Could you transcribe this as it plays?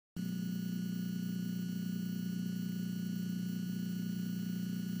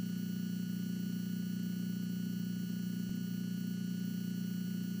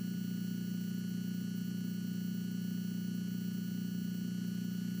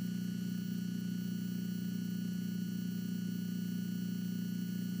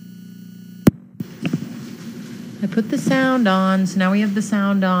put the sound on, so now we have the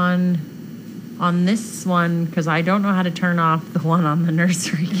sound on this one, because I don't know how to turn off the one on the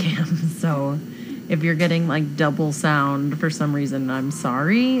nursery cam. So if you're getting like double sound for some reason, I'm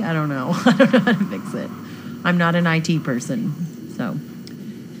sorry. I don't know. I don't know how to fix it. I'm not an IT person, so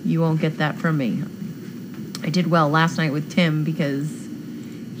you won't get that from me. I did well last night with Tim because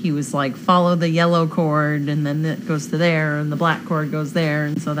he was like, follow the yellow cord, and then it goes to there, and the black cord goes there,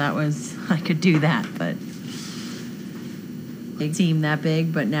 and so that was, I could do that, but it seemed that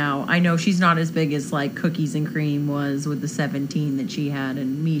big. But now I know she's not as big as like Cookies and Cream was with the 17 that she had,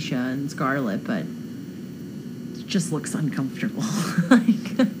 and Misha and Scarlet, but it just looks uncomfortable.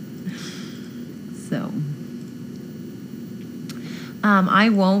 So I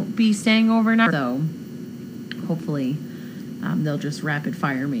won't be staying overnight, so hopefully they'll just rapid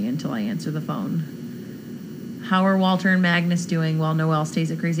fire me until I answer the phone. How are Walter and Magnus doing while Noelle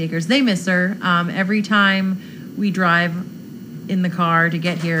stays at Crazy Acres? They miss her. Every time we drive in the car to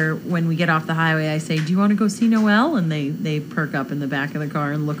get here, when we get off the highway, I say, do you want to go see Noelle? And they perk up in the back of the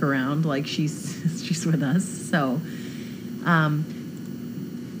car and look around like she's with us. So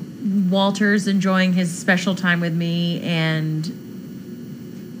Walter's enjoying his special time with me, and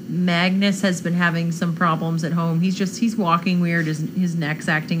Magnus has been having some problems at home. He's walking weird. His neck's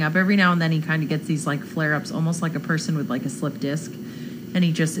acting up. Every now and then he kind of gets these like flare-ups, almost like a person with like a slip disc. And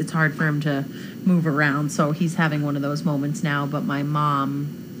it's hard for him to move around. So he's having one of those moments now. But my mom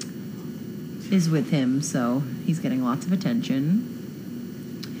is with him, so he's getting lots of attention.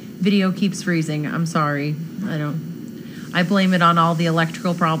 Video keeps freezing. I'm sorry. I blame it on all the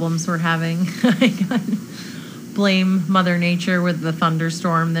electrical problems we're having. Blame Mother Nature with the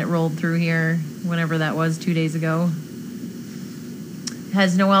thunderstorm that rolled through here, whenever that was, 2 days ago.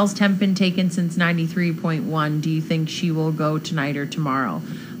 Has Noelle's temp been taken since 93.1? Do you think she will go tonight or tomorrow?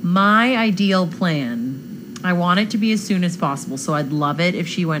 My ideal plan, I want it to be as soon as possible, so I'd love it if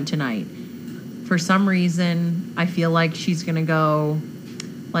she went tonight. For some reason, I feel like she's going to go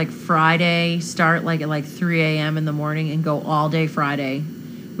like Friday, start like at like 3 a.m. in the morning and go all day Friday,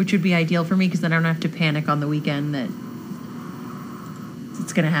 which would be ideal for me because then I don't have to panic on the weekend that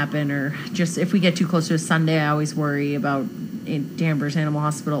it's going to happen. Or just if we get too close to a Sunday, I always worry about Danvers Animal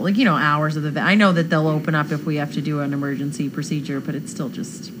Hospital, like, hours of the vet. I know that they'll open up if we have to do an emergency procedure, but it's still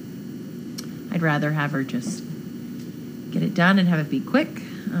just, I'd rather have her just get it done and have it be quick.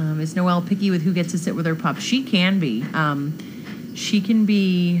 Is Noelle picky with who gets to sit with her pup? She can be. She can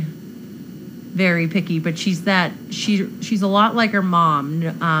be very picky, but she's a lot like her mom.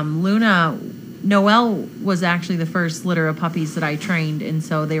 Noelle was actually the first litter of puppies that I trained, and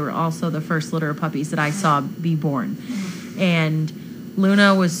so they were also the first litter of puppies that I saw be born. And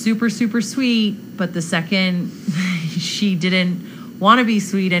Luna was super, super sweet, but the second she didn't want to be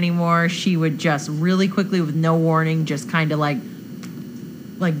sweet anymore, she would just really quickly, with no warning, just kind of like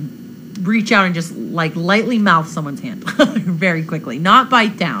reach out and just like lightly mouth someone's hand very quickly. Not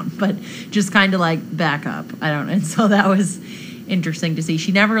bite down, but just kind of like back up. I don't know. And so that was interesting to see.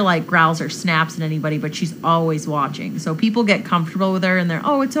 She never like growls or snaps at anybody, but she's always watching. So people get comfortable with her and they're,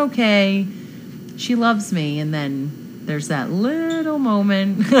 oh, it's okay, she loves me. And then there's that little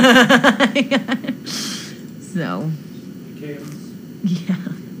moment. So yeah.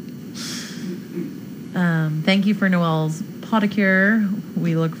 Thank you for Noelle's pedicure.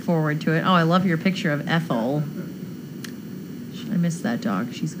 We look forward to it. Oh, I love your picture of Ethel. I miss that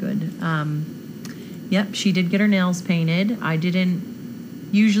dog. She's good. Yep, she did get her nails painted. I didn't.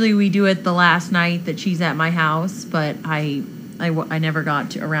 Usually we do it the last night that she's at my house, but I never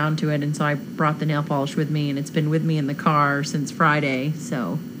got around to it, and so I brought the nail polish with me, and it's been with me in the car since Friday.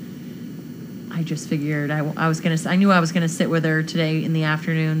 So I just figured I knew I was gonna sit with her today in the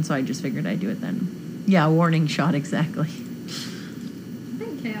afternoon, so I just figured I'd do it then. Yeah, warning shot, exactly. I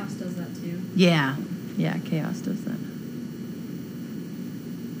think Chaos does that too. Yeah, Chaos does that.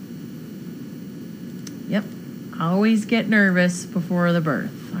 Yep, I always get nervous before the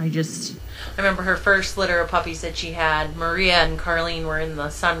birth. I remember her first litter of puppies that she had. Maria and Carlene were in the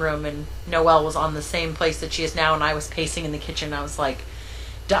sunroom, and Noelle was on the same place that she is now, and I was pacing in the kitchen. I was like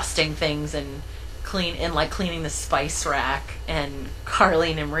dusting things and cleaning the spice rack, and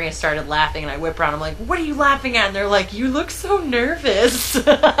Carlene and Maria started laughing, and I whip around. I'm like, what are you laughing at? And they're like, you look so nervous.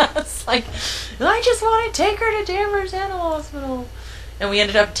 It's like, I just want to take her to Danvers Animal Hospital. And we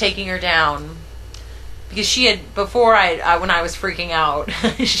ended up taking her down because she had, before when I was freaking out,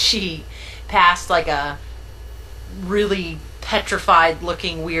 she passed like a really petrified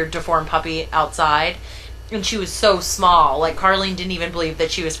looking weird deformed puppy outside. And she was so small. Like, Carlene didn't even believe that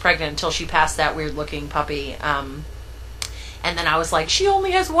she was pregnant until she passed that weird-looking puppy. And then I was like, she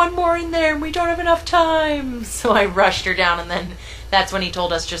only has one more in there and we don't have enough time. So I rushed her down, and then that's when he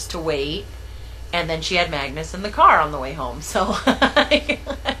told us just to wait. And then she had Magnus in the car on the way home. So,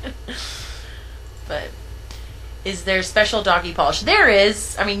 but is there special doggy polish? There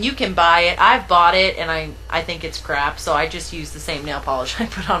is. I mean, you can buy it. I've bought it, and I think it's crap. So I just use the same nail polish I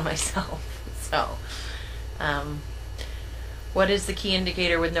put on myself. So, what is the key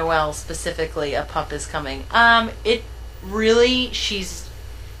indicator with Noelle specifically? A pup is coming. It really, she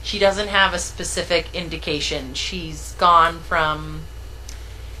doesn't have a specific indication. She's gone from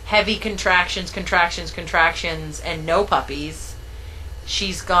heavy contractions, and no puppies.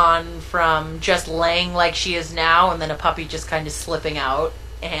 She's gone from just laying like she is now, and then a puppy just kind of slipping out.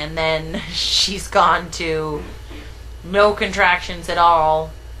 And then she's gone to no contractions at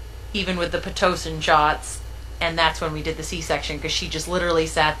all, even with the Pitocin shots. And that's when we did the C-section, because she just literally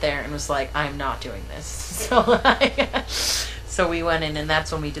sat there and was like, I'm not doing this. So we went in, and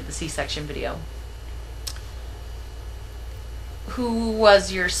that's when we did the C-section video. Who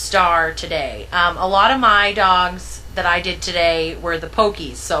was your star today? A lot of my dogs that I did today were the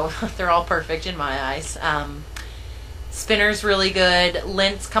Pokies, so they're all perfect in my eyes. Spinner's really good.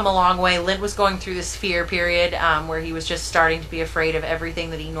 Lint's come a long way. Lint was going through this fear period where he was just starting to be afraid of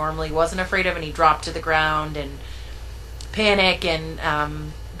everything that he normally wasn't afraid of, and he dropped to the ground and panic.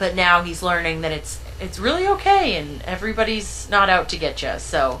 And but now he's learning that it's really okay, and everybody's not out to get you.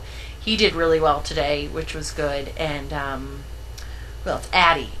 So he did really well today, which was good. And well, it's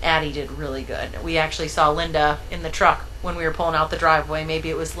Addie. Addie did really good. We actually saw Linda in the truck when we were pulling out the driveway. Maybe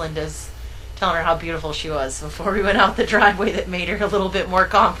it was Linda's telling her how beautiful she was before we went out the driveway that made her a little bit more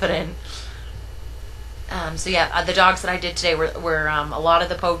confident. So yeah, the dogs that I did today were a lot of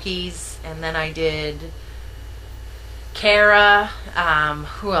the Pokies, and then I did Kara.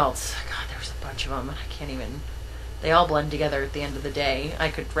 Who else? God, there was a bunch of them, and I can't even. They all blend together at the end of the day. I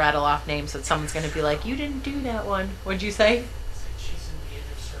could rattle off names that someone's going to be like, "You didn't do that one." What'd you say? She's in the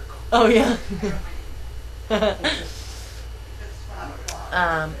inner circle. Oh yeah.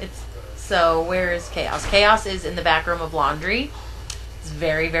 So where is Chaos? Chaos is in the back room of laundry. It's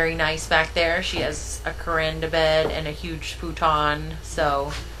very, very nice back there. She has a Coranda bed and a huge futon,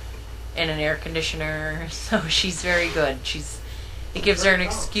 and an air conditioner. So she's very good. It gives her an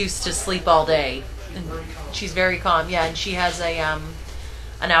excuse to sleep all day. And she's very calm. Yeah, and she has an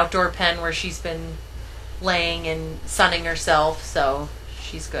outdoor pen where she's been laying and sunning herself. So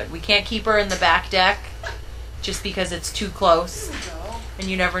she's good. We can't keep her in the back deck just because it's too close. And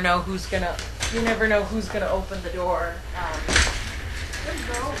you never know who's gonna open the door,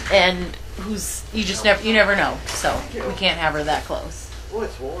 and you never know. So we can't have her that close. Oh,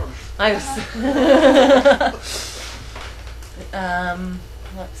 it's warm. Let's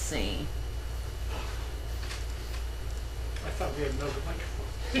see. I thought we had another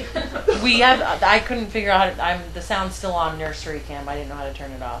microphone. We have. I couldn't figure out how to. The sound's still on nursery cam. I didn't know how to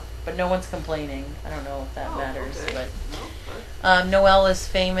turn it off. But no one's complaining. I don't know if that matters, okay. but. Noelle is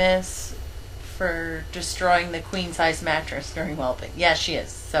famous for destroying the queen size mattress during whelping. Yeah, she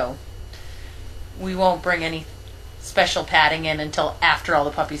is. So we won't bring any special padding in until after all the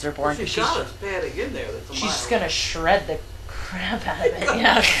puppies are born. Well, she's got us padding in there. That's she's just gonna shred the crap out of it.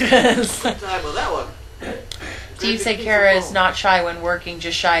 Yeah. Time with that one. Steve said Kara is not shy when working,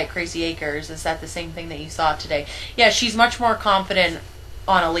 just shy at Crazy Acres. Is that the same thing that you saw today? Yeah, she's much more confident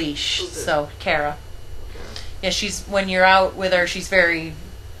on a leash. So Kara. Yeah, when you're out with her, she's very,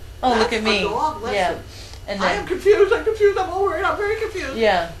 look at me. Yeah. And then, I am confused, I'm worried, I'm very confused.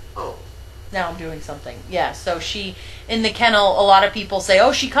 Yeah. Oh. Now I'm doing something. Yeah, so in the kennel, a lot of people say,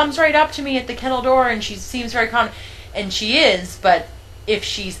 oh, she comes right up to me at the kennel door and she seems very calm. And she is, but if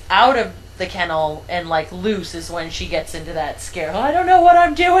she's out of the kennel and loose is when she gets into that scare. Oh, I don't know what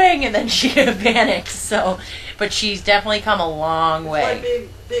I'm doing, and then she panics. So, but she's definitely come a long way. It's like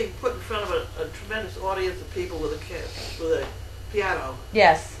being put in front of a tremendous audience of people with a piano.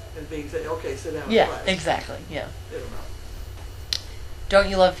 Yes. And being said, okay, sit down. Yeah, and play. exactly. Yeah. I don't know. Don't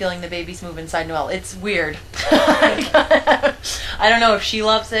you love feeling the babies move inside Noelle? It's weird. I don't know if she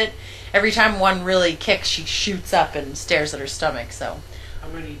loves it. Every time one really kicks, she shoots up and stares at her stomach. So. How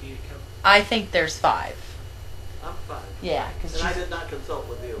many do you count? I think there's 5. I'm fine. Yeah, and I did not consult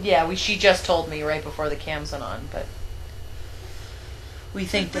with you. Yeah, she just told me right before the cams went on, but we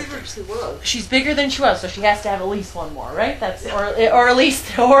think She's bigger than she was. She's bigger than she was, so she has to have at least one more, right? That's or at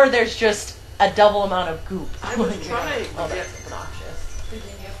least there's just a double amount of goop. I was trying. Oh, that's obnoxious.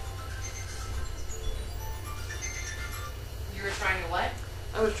 You were trying to what?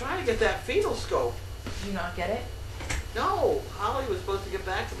 I was trying to get that fetal scope. Did you not get it? No, Holly was supposed to get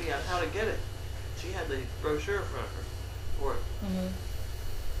back to me on how to get it. She had the brochure in front of her. report.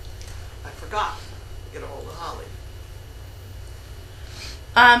 I forgot to get a hold of Holly.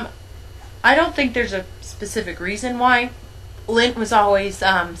 I don't think there's a specific reason why. Lint was always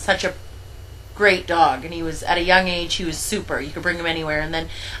such a great dog, and he was at a young age. He was super. You could bring him anywhere, and then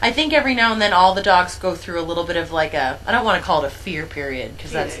I think every now and then all the dogs go through a little bit of like a, I don't want to call it a fear period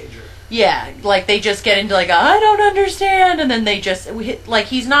because that's, yeah, like they just get into like a, I don't understand, and then they just like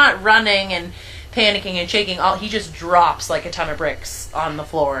he's not running and panicking and shaking. All he just drops like a ton of bricks on the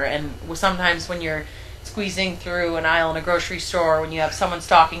floor, and sometimes when you're squeezing through an aisle in a grocery store, when you have someone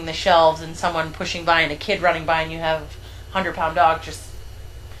stocking the shelves and someone pushing by and a kid running by, and you have a 100-pound dog just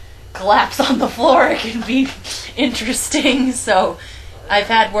collapse on the floor, it can be interesting. So I've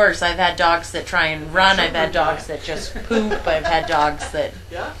had worse. I've had dogs that try and run. I've had dogs that just poop. I've had dogs that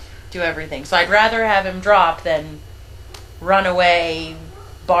do everything. So I'd rather have him drop than run away,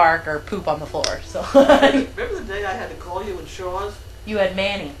 bark, or poop on the floor. So remember the day I had to call you in Shaw's? You had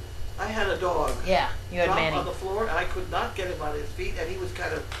Manny. I had a dog. Yeah, you had drop Manny on the floor, and I could not get him on his feet, and he was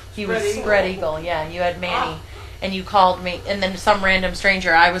kind of spread eagle. Yeah, you had Manny. And you called me, and then some random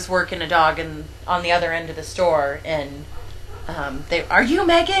stranger. I was working a dog on the other end of the store, and they, are you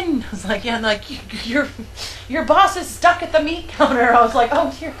Megan? I was like, yeah. And like, your boss is stuck at the meat counter. I was like,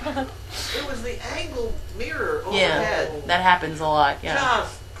 oh dear God. It was the angled mirror overhead. Yeah, that happens a lot. Yeah.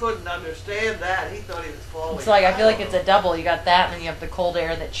 Just couldn't understand that. He thought he was falling. It's like I feel like it's a double. You got that, and then you have the cold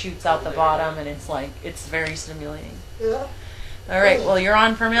air that shoots out the bottom, and it's like it's very stimulating. Yeah. All right. Well, you're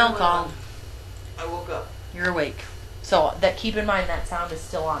on for mail call. I woke up. You're awake. So that keep in mind that sound is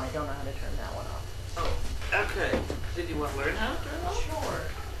still on. I don't know how to turn that one off. Oh, okay. Did you want to learn how to turn it off? Sure.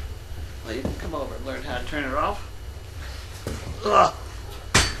 Well, you can come over and learn how to turn it off. Ugh.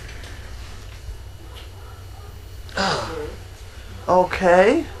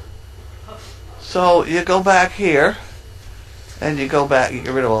 Okay. So you go back here, and you go back, you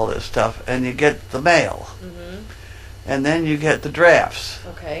get rid of all this stuff, and you get the mail. And then you get the drafts.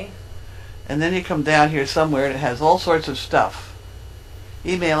 Okay. And then you come down here somewhere and it has all sorts of stuff.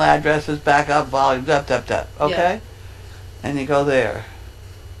 Email addresses, backup, volumes, okay? Yeah. And you go there.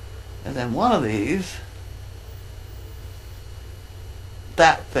 And then one of these,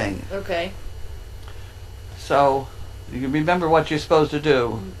 that thing. Okay. So you remember what you're supposed to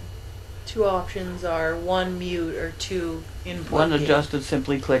do. Two options are 1 mute or 2 input. One adjusted,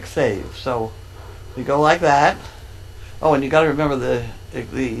 simply click save. So you go like that. Oh, and you got to remember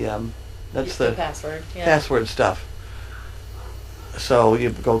that's the password. Yeah. Password stuff. So you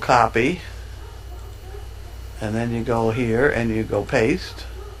go copy, and then you go here and you go paste,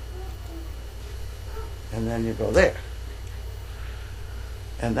 and then you go there.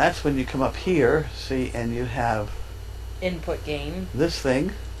 And that's when you come up here, see, and you have Input gain. this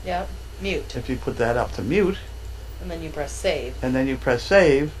thing. Yep. Mute. If you put that up to mute, And then you press save. and then you press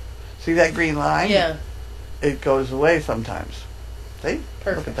save, see that green line? Yeah. It goes away sometimes. See?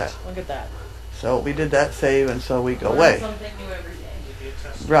 Perfect. Look at that. Look at that. So we did that save, and so we go Learn away. something new every day.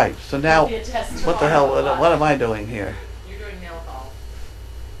 Right. So now, Be a test what the hell? tomorrow. What am I doing here? You're doing mail call.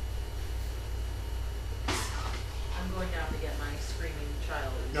 I'm going down to get my screaming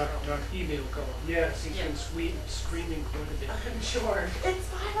child. Not email call. Yes, he's Yeah. been screaming quite a bit. I'm sure. It's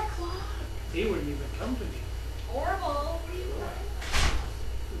 5 o'clock. He wouldn't even come to me. Horrible. He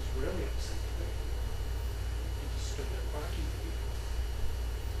was really upset today. He just stood there barking at me.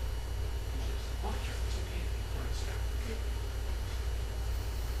 He just, oh, sure, it's okay. Before I start.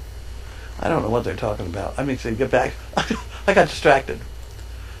 I don't know what they're talking about. I mean, so get back. I got distracted.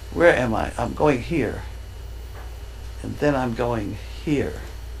 Where am I? I'm going here. And then I'm going here.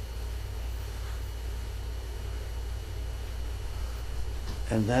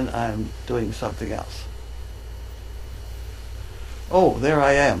 And then I'm doing something else. Oh, there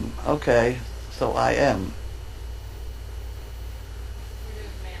I am. Okay, so I am. You're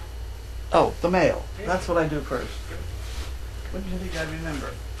doing mail. Oh, the mail. That's what I do first. What do you think I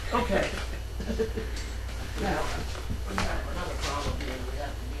remember? Okay. Now, we have another problem here we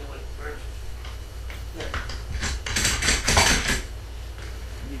have to deal with first. There.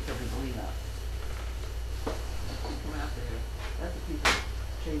 Need something to clean up. You come out there. That's a piece of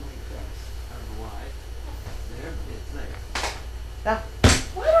chain link fence. I don't know why. There, but it's there. Now,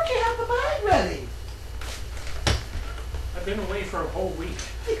 why don't you have the bag ready? I've been away for a whole week.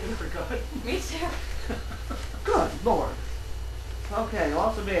 I forgot. Me too. Good Lord. Okay,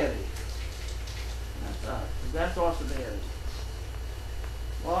 awesome Eddie. That's awesome Eddie.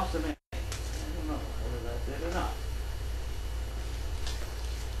 Awesome Eddie. I don't know whether that's it or not.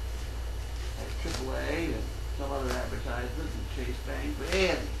 There's AAA and some other advertisements and Chase Bank, but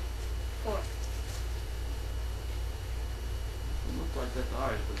Eddie. Four. like that's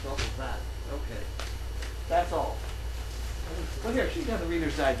ours, but double that. Okay. That's all. Well, here, she's got the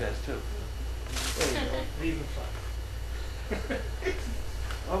Reader's Digest too. There you go. Even fun.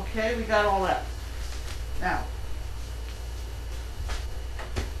 Okay, we got all that. Now,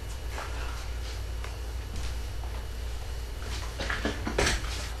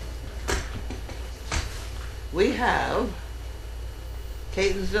 we have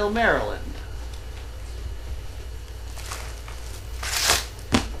Catonsville, Maryland.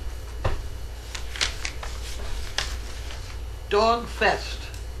 Dog Fest.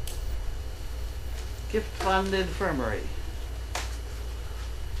 Gift Fund Infirmary.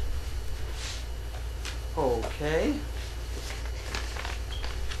 Okay.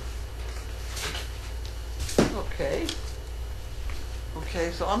 Okay.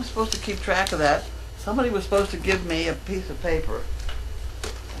 Okay, so I'm supposed to keep track of that. Somebody was supposed to give me a piece of paper.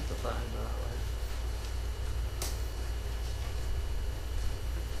 That's $5.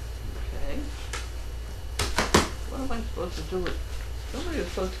 Okay. What am I supposed to do with? Somebody was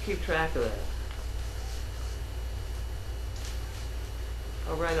supposed to keep track of that.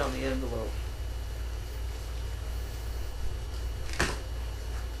 I'll write on the envelope.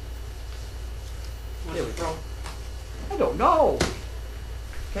 What's Here it we go. from? I don't know.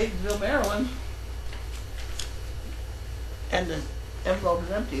 Catonsville, Maryland. And the envelope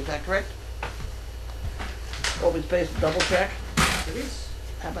is empty, is that correct? Open space, double check. It is.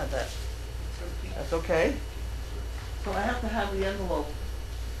 How about that? It's empty. That's okay. So I have to have the envelope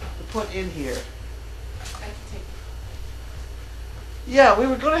to put in here. I can take. Yeah, we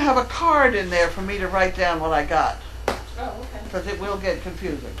were going to have a card in there for me to write down what I got, Oh, okay. because it will get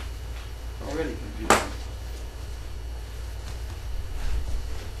confusing. Already confusing.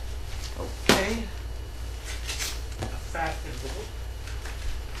 Okay. A fat envelope.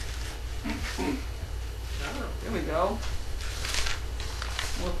 No. Here we go.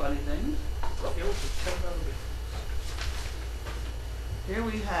 More funny things. It was a $10 bill. Here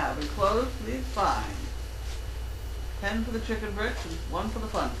we have enclosed these fines. 10 for the chicken bricks and 1 for the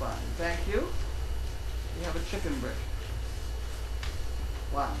fun fine. Thank you. We have a chicken brick.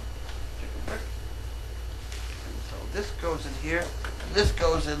 Wow. Chicken brick. And so this goes in here, and this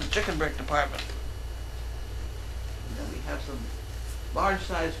goes in the chicken brick department. And then we have some large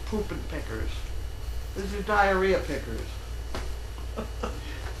size poop and pickers. These are diarrhea pickers.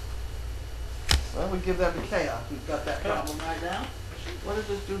 Well, we give them to Chaos. We've got that problem right now. What is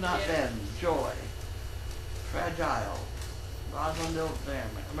this? Do not Yeah. bend. Joy. Fragile. Roslindale,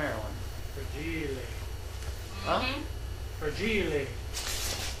 Maryland. Fragile. Huh? Fragile.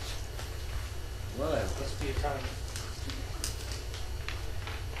 Whatever. Must be Italian.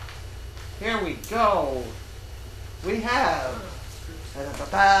 Here we go. We have.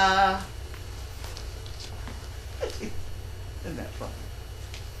 Da-da-da-da. Isn't that fun?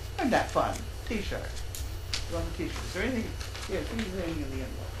 Isn't that fun? T-shirt. You want a T-shirt? Is there anything? Here, see if there's anything in the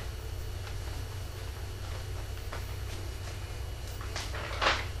envelope.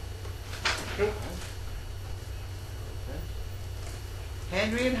 Nope. Okay.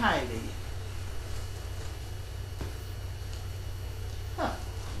 Henry and Heidi. Huh.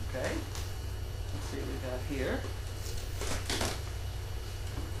 Okay. Let's see what we got here.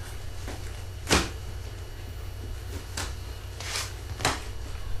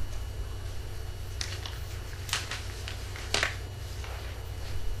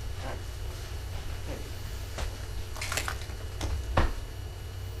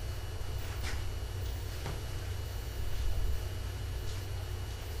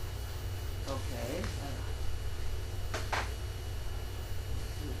 Okay.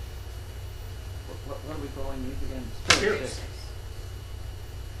 What are we calling these again? Spirit Sticks. sticks.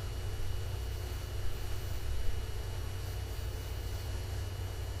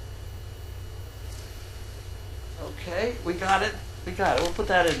 Okay, we got it. We got it. We'll put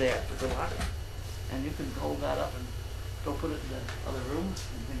that in there. Good luck. And you can hold that up and go put it in the other room and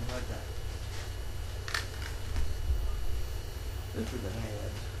things like that. This is an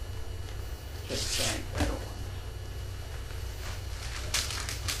ad. Check bank. I don't want it.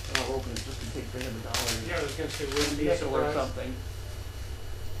 I'll open it just in case they have $1. Yeah, I was gonna say, wouldn't be a Nickel or surprise. something.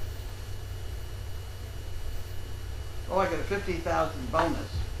 Oh, I got a 50,000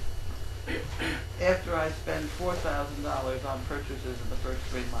 bonus after I spend $4,000 on purchases in the first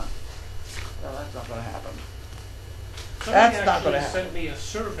 3 months. Well, that's not going to happen. Somebody That's not gonna actually happen. sent me a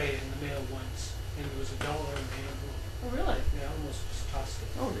survey in the mail once, and it was $1 in the envelope. Oh, really? Yeah, I almost just tossed it.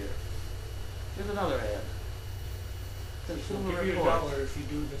 Oh, dear. Here's another ad. We'll Consumer give you Reports. $1 if you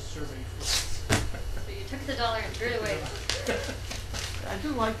do the survey for us. So you took the dollar and threw it away. I do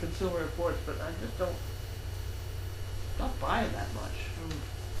like Consumer Reports, but I just don't. Not buying that much.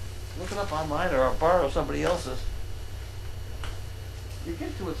 Look it up online or I'll borrow somebody else's. You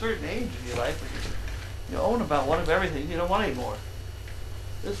get to a certain age in your life, you own about one of everything. You don't want any more.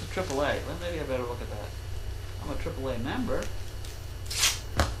 This is AAA. Well, maybe I better look at that. I'm a AAA member.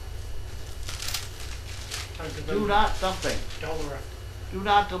 Do not something. $1 up. Do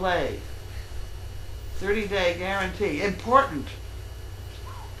not delay. 30-day guarantee. Important.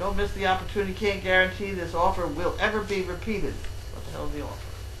 Don't miss the opportunity. Can't guarantee this offer will ever be repeated. What the hell is the offer?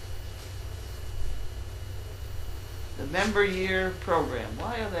 The member year program.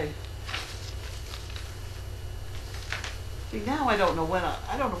 Why are they? See, now I don't know when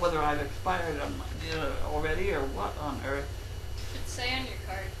I don't know whether I've expired on already or what on earth. Should say on your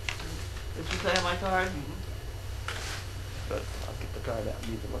card. Did you say on my card? Good. I'll get the card out.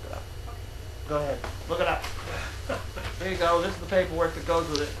 You can look it up. Go ahead. Look it up. There you go. This is the paperwork that goes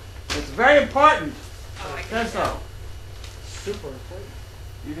with it. It's very important. Oh, I Says can so. Super important.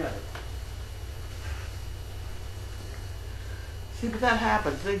 You got it. See, but that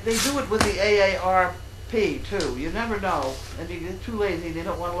happens. They do it with the AARP too. You never know. And you get too lazy. They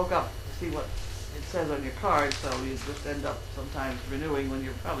don't want to look up to see what it says on your card, so you just end up sometimes renewing when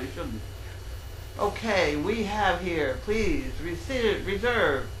you probably shouldn't. Okay, we have here, please,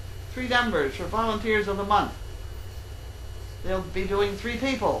 reserve 3 numbers for volunteers of the month. They'll be doing 3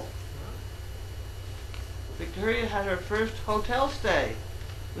 people. Victoria had her first hotel stay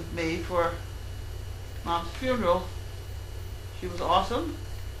with me for Mom's funeral. She was awesome.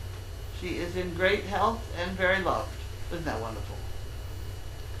 She is in great health and very loved. Isn't that wonderful?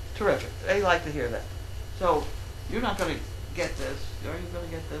 Terrific. They like to hear that. So, you're not going to get this. Are you going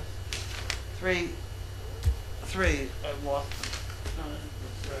to get this? 3. I've lost them.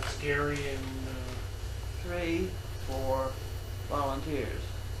 That's Gary and 3 for volunteers.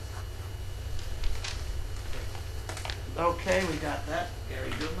 Okay, we got that. Gary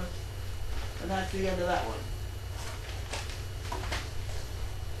Dumas. And that's the end of that one.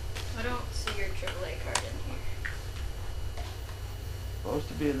 I don't see your AAA card in here. Supposed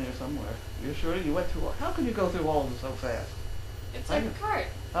to be in there somewhere. You sure you went through? How can you go through all of them so fast? It's I like a can- card.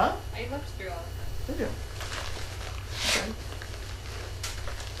 Huh? I looked through all of them. Did you? Okay.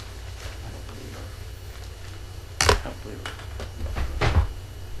 I don't believe her.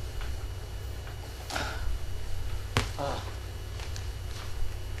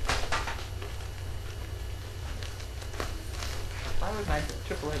 Why would my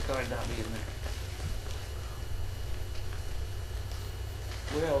AAA card not be in there?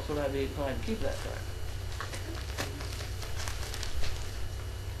 Where else would I be inclined to keep that card?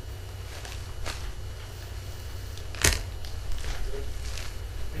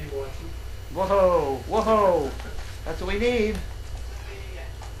 Are you watching? Whoa, whoa! That's what we need.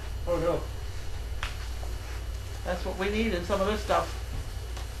 Oh no. That's what we need in some of this stuff.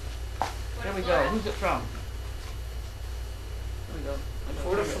 What There we Flora? go. Who's it from? There we go.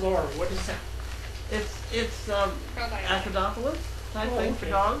 Florida Flora, what is that? It's Probiotic. acidophilus type Oh, thing for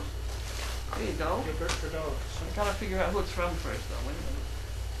okay. dogs. There you go. Yogurt for dogs. I gotta figure out who it's from first though. Wait a minute.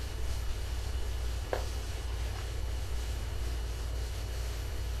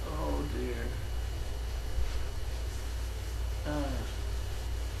 Oh dear.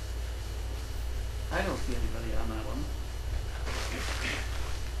 I don't see anybody on that one.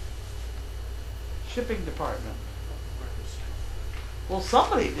 Shipping department. Well,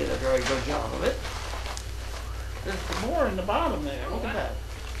 somebody did a very good job of it. There's more in the bottom there. Look at that.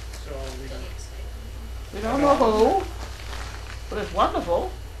 So we Doesn't say. We don't know who, but it's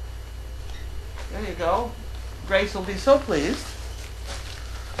wonderful. There you go. Grace will be so pleased.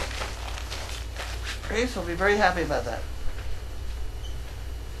 Grace will be very happy about that.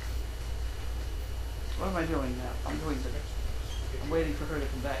 What am I doing now? I'm waiting for her to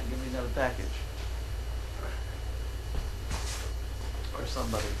come back and give me another package. Or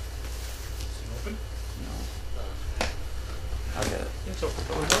somebody. Is it open? No. I'll get it. It's open.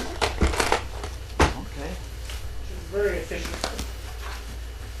 Oh, is it? Okay. It's very efficient.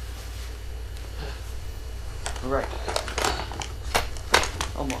 Correct.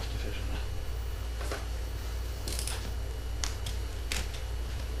 Almost efficient.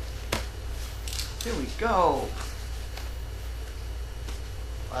 Here we go.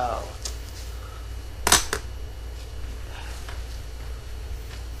 Wow.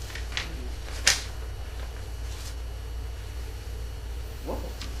 Whoa.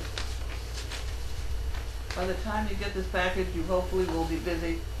 By the time you get this package, you hopefully will be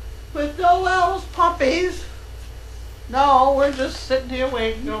busy with Noel's puppies. No, we're just sitting here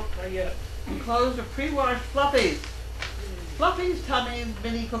waiting. Nope, not yet. Enclosed are pre-washed fluffies. Fluffies, tummies,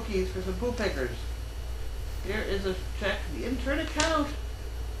 mini cookies for some poo pickers. Here is a check, the intern account,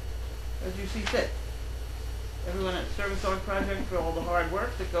 as you see fit. Everyone at Service Dog Project for all the hard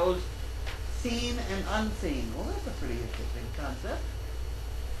work that goes seen and unseen. Well, that's a pretty interesting concept.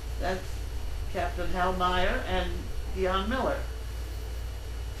 That's Captain Hal Meyer and Dion Miller.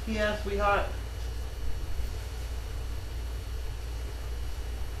 P.S. We have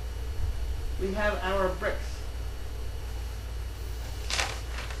our bricks.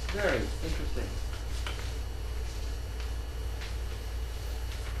 Very interesting.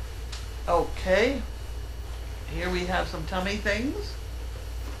 Okay. Here we have some tummy things.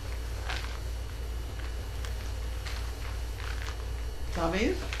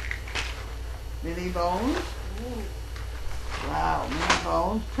 Tummies. Mini bones. Wow, mini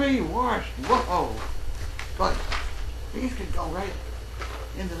bones. Pre-washed. Whoa. But these could go right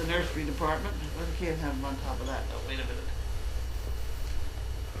into the nursery department. But we can't have them on top of that. Oh, wait a minute.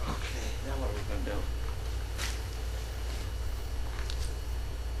 Okay, now what are we going to do?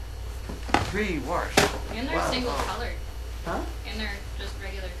 Pre-washed. And they're Wow. single colored. Huh? And they're just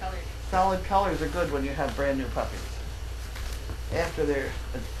regular colored. Solid colors are good when you have brand new puppies. After they're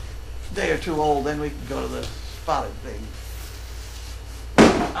a day or two old, then we can go to the spotted thing.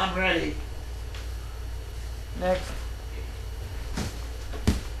 I'm ready. Next.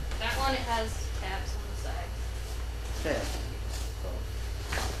 That one, it has tabs on the side. Okay.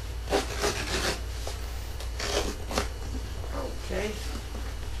 Okay.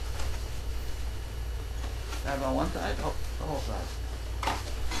 Tab on one side, oh, the whole side.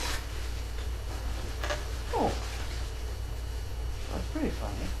 Oh. That's pretty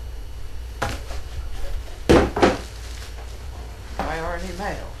funny. Priority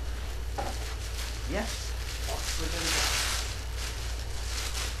mail. Yes. We're gonna go.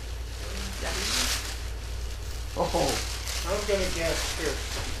 Oh. I'm gonna guess here.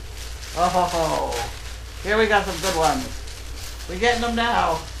 Oh. Here we got some good ones. We're getting them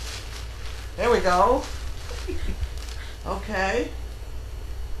now. There we go. Okay.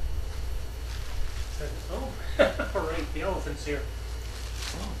 Oh, all right, the elephant's here.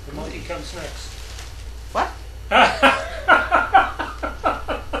 Oh, The monkey comes next. What?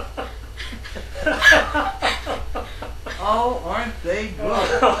 Oh, aren't they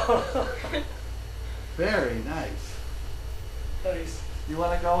good? Very nice. Nice. You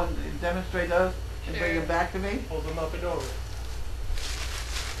want to go and demonstrate those and bring them back to me? Hold them up and over.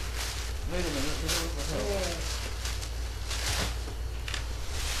 Wait a minute.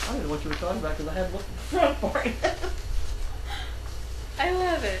 I didn't know what you were talking about because I hadn't looked at the front for it. I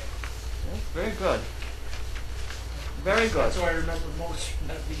love it. That's very good. Very good. That's what I remember most from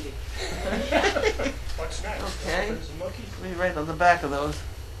that meeting. What's next? Okay. Elephants and monkeys? Let me write on the back of those.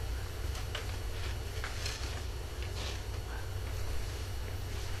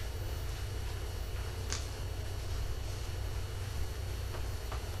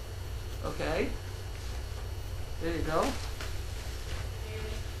 Okay. There you go.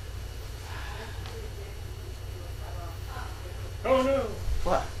 Oh no!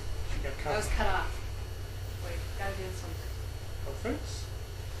 What? She got That was cut. cut off. Wait, gotta do this one. Elephants?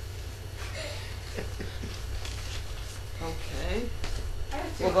 Okay. I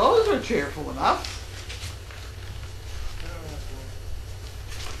have two. Well, those are cheerful enough.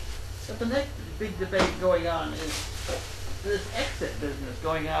 But the next big debate going on is this exit business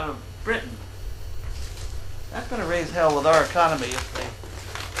going out of Britain. That's going to raise hell with our economy if they,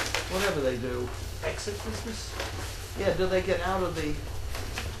 whatever they do. Exit business? Yeah, do they get out of the,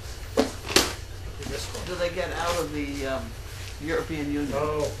 This one. do they get out of the European Union?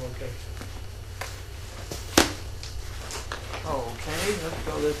 Oh, okay. Okay, let's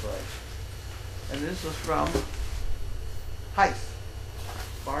go this way. And this is from Heiss.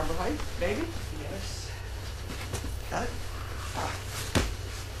 Barbara Heiss, maybe? Yes. Got it?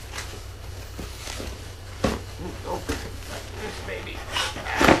 Ooh, oh, this baby.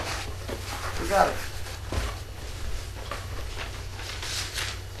 We got it.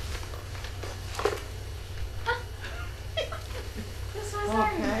 This was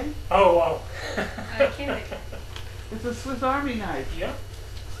Army. Okay. Oh, wow. I can't. It's a Swiss Army knife. Yep.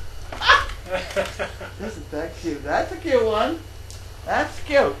 Isn't that cute? That's a cute one. That's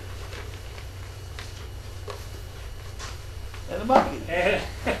cute. And a monkey. Is it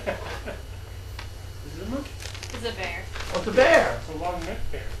a monkey? It's a bear. Oh, it's a bear. It's a long neck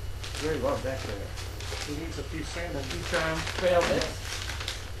bear. Very well, that bear. He needs a few sandals. Lucky Charms trail mix.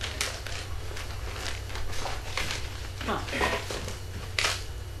 Huh.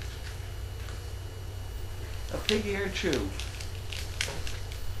 A pig-ear chew.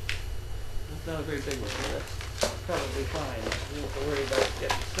 That's not a very big one, but that's probably fine. You don't have to worry about it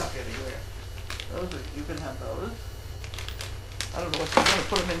getting stuck anywhere. Those are, you can have those. I don't know what you're gonna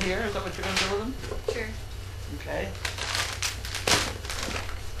put them in here. Is that what you're gonna do with them? Sure. Okay.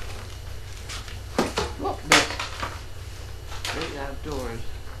 Look, Miss. Great outdoors.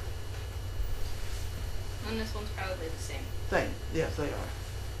 And this one's probably the same. Same. Yes, they are.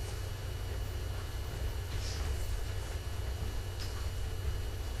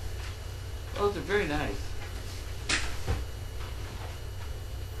 Those are very nice.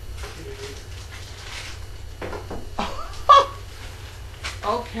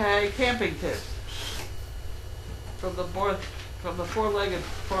 Okay, camping tips. From the four-legged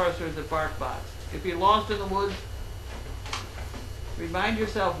foresters at Barkbox. If you're lost in the woods, remind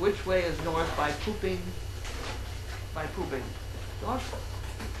yourself which way is north by pooping. Dog?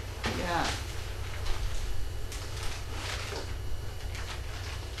 Yeah.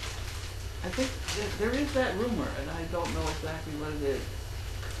 I think there is that rumor, and I don't know exactly what it is.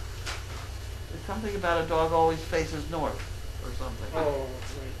 There's something about a dog always faces north, or something. Oh,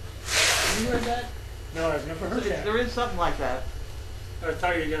 right. Have you heard that? No, I've never heard that. There is something like that. I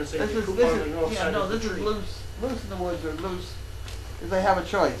thought you were going to say This you is, poop this on the is, north yeah, side no, of the this is tree. loose in the woods, or loose, if they have a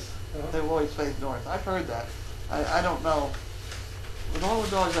choice. Uh-huh. They will always face north. I've heard that. I don't know. With all the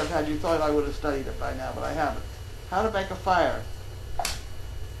dogs I've had, you thought I would have studied it by now, but I haven't. How to make a fire.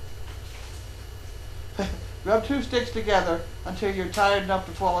 Rub 2 sticks together until you're tired enough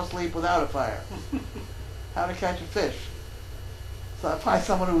to fall asleep without a fire. How to catch a fish. So find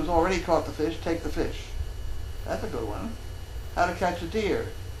someone who's already caught the fish, take the fish. That's a good one. How to catch a deer.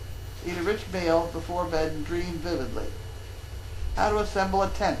 Eat a rich meal before bed and dream vividly. How to assemble a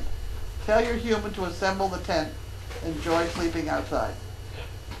tent. Tell your human to assemble the tent. Enjoy sleeping outside.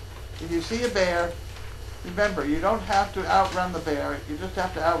 If you see a bear, remember, you don't have to outrun the bear, you just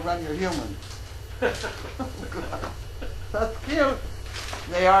have to outrun your human. That's cute.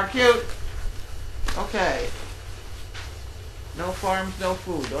 They are cute. Okay. No farms, no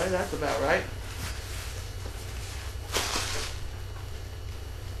food. Oh, that's about right.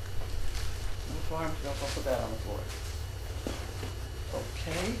 No farms, no. I'll put that on the floor.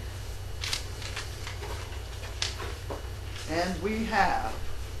 Okay. And we have.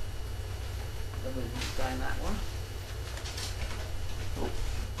 Let me sign that one. Oh.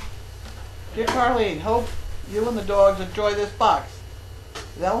 Dear Carlene, hope you and the dogs enjoy this box.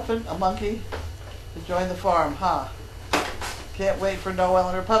 An elephant, a monkey, to join the farm, ha. Can't wait for Noel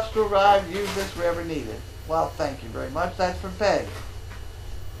and her pups to arrive. Use this wherever needed. Well, thank you very much. That's from Peg.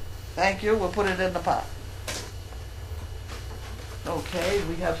 Thank you. We'll put it in the pot. Okay,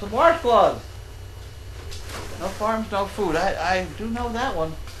 we have some washcloths. No farms, no food. I do know that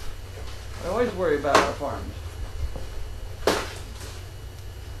one. I always worry about our farms.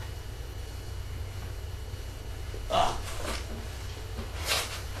 Ah.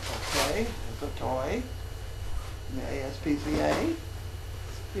 Okay, there's a toy. The ASPCA.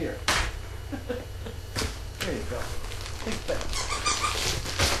 Here. There you go. Take that.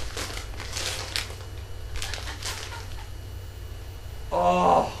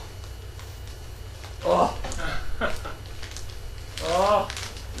 Oh. Oh. Oh.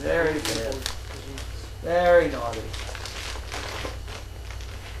 Very bad. Very naughty.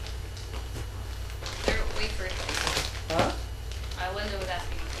 They're way for Huh? Linda was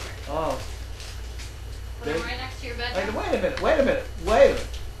asking me for. Oh. Put them right next to your Wait bedroom. a minute. Wait a minute. Wait a minute.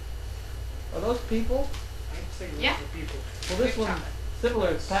 Are those people? I'd say those Yeah. are people. Well, this Good one comment.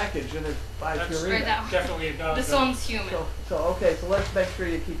 similar package and it's by That's Purina. Right, that one. Definitely a dog. This though. one's human. So okay, so let's make sure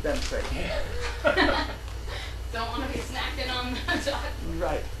you keep them straight. Don't want to be snacking on the dog.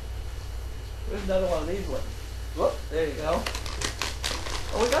 Right. There's another one of these ones. Whoop, there you go.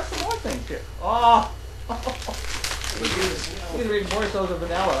 Oh, we got some more things here. Oh! We do this, you know. You can read more so than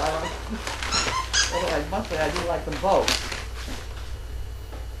vanilla. Well, I must say I do like them both.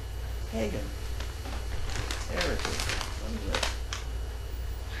 Hagen. There it is. What is it?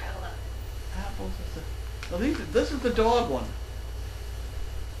 I love it. Apples. Well, this is the dog one.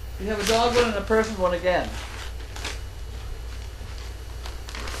 You have a dog one and a person one again.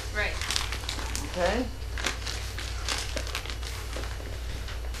 Right. Okay?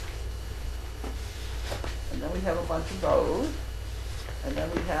 And then we have a bunch of those. And then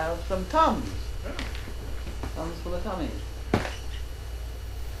we have some Tums. Tums for the tummies. And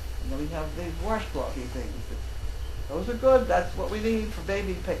then we have these washclothy things. Those are good. That's what we need for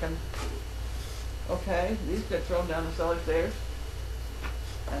baby picking. Okay, these get thrown down the cellar stairs.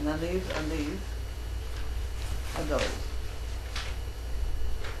 And then these and these. And those.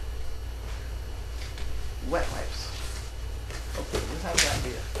 Wet wipes. Okay, you have that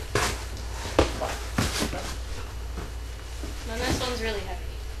here. Fine. Then this one's really heavy.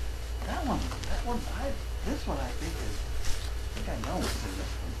 That one, one, this one I think I know what's in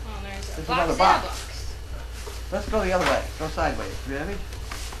this one. Oh, there's a There's box another and box. a box. Let's go the other way. Go sideways. Ready?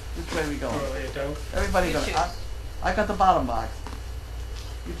 Which way we going? Oh, you don't. Everybody You go. choose. I got the bottom box.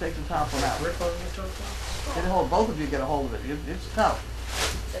 You take the top one out. Grip on the top box? Get a hold. Both of you get a hold of it. It's tough.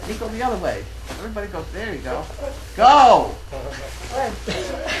 You go the other way. Everybody goes. There you go. Go!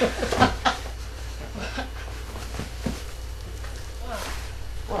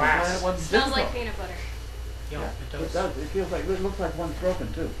 Well, I'm glad it wasn't Smells difficult. like peanut butter. Yeah, Yeah, it does. it does. It feels like, it looks like one's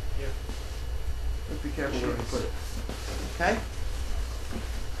broken too. Yeah. Let's be careful where we put it. Okay?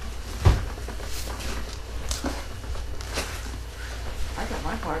 I got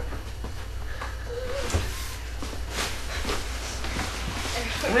my part.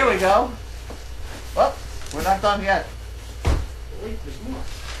 There we go. Well, we're not done yet. Wait, there's more.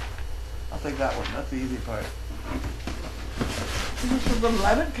 I'll take that one. That's the easy part. This is the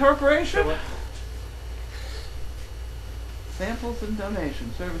Levitt Corporation? Fill it. Samples and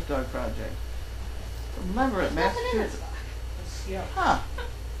donations, Service Dog Project. From Leverett, Nothing in this Massachusetts. box. Yeah. Huh.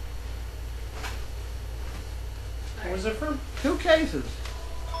 What was it from? 2 cases.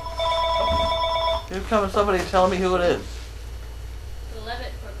 Here comes somebody telling me who it is. The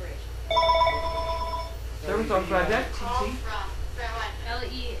Levitt Corporation. Service Dog Project? All from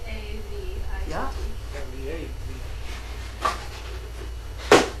Leavit. Yeah. LEA.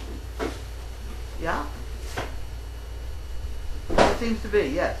 Yeah? It seems to be,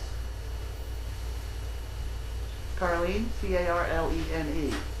 yes. Carlene,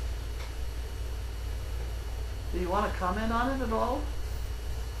 Carlene. Do you want to comment on it at all?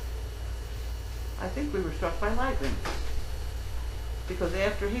 I think we were struck by lightning. Because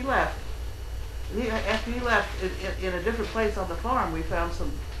after he left, in a different place on the farm, we found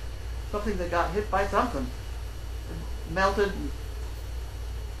something that got hit by something. It melted.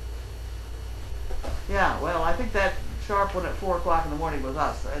 Yeah, well, I think that sharp one at 4 o'clock in the morning was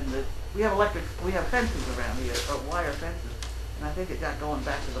us. And we have fences around here, wire fences. And I think it got going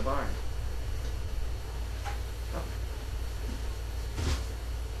back to the barn.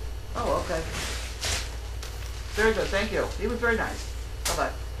 Oh, okay. Very good, thank you. He was very nice.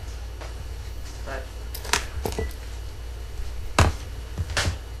 Bye-bye. Bye.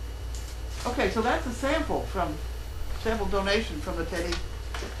 Okay, so that's a sample donation from the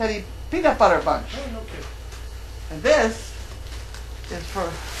Teddy Peanut Butter Bunch. Oh, no kidding. And this is for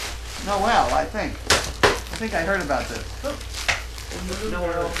Noel, I think. I think I heard about this.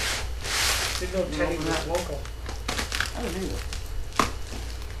 Noel. Didn't know Teddy open was that? local. I don't either.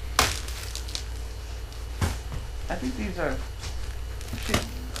 I think these are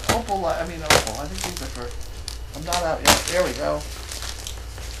Opal. I think these are for. I'm not out yet. There we go.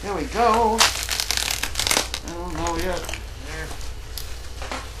 There we go. I don't know yet. There.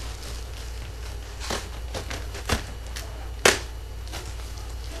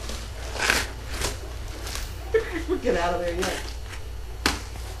 We'll get out of there yet.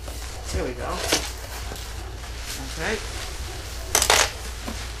 There we go. Okay.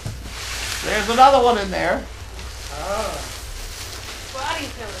 There's another one in there. Ah. Body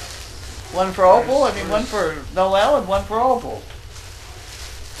fillers. One for Opal, one for Noel, and one for Opal.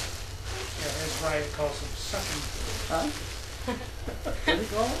 Yeah, that's right. It calls them sucking fillers. Huh? What do you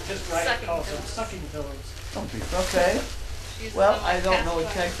call it? Just right. It Sucking calls them fillers. sucking fillers. Don't be okay. She's Well, the I one don't know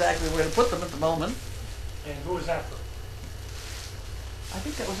pacifier. exactly where to put them at the moment. And who was that for? I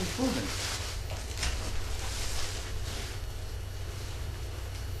think that was improvement.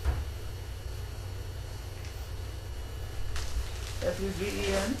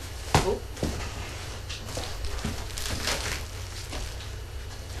 F-U-G-E-N. Oop.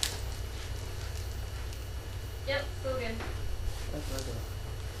 Yep, Fugan. That's what I got.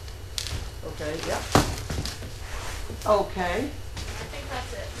 Okay, yep. Okay. I think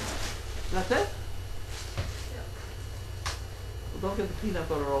that's it. That's it? Yep. Well, don't get the peanut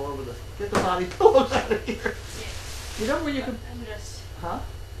butter all over the... Get the body pillows out of here. Yeah. You know where you can... I'm just. Huh?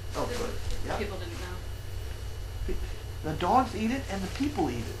 Oh, the- good. the Yep. People didn't know. The dogs eat it and the people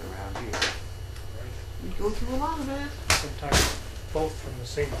eat it around here. Right. We go through a lot of it. Sometimes both from the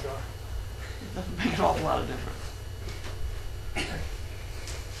same jar. It doesn't make an awful lot of difference.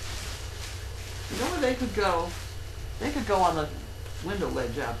 You know where they could go? They could go on the window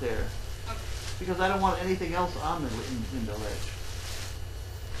ledge out there. Okay. Because I don't want anything else on the window ledge.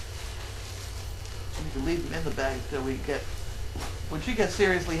 And you can leave them in the bag until we get... When she gets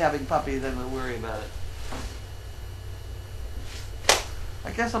seriously having puppies, then we'll worry about it. I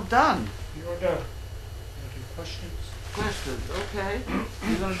guess I'm done. You're done. You do questions? Questions, okay.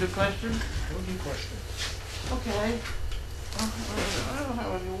 You gonna do questions? We'll do questions. Okay. I don't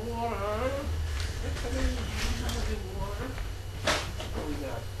have any water.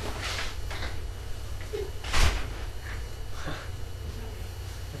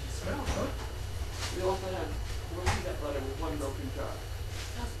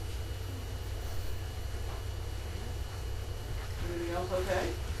 okay?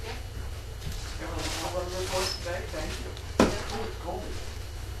 Yeah. Everyone, what are the reports today? Thank you. Oh, it's cold.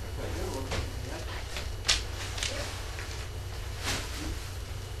 Okay, you're looking at me. Yes.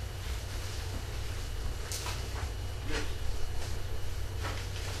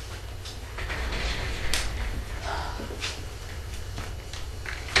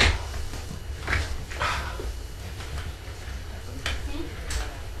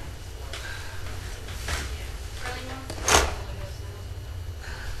 Early morning?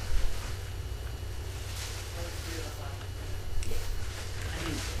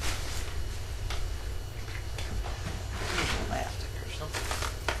 Elastic or something.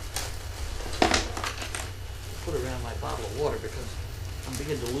 Put it around my bottle of water because I'm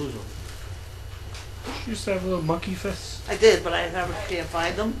beginning to lose them. You used to have little monkey fists. I did, but I can't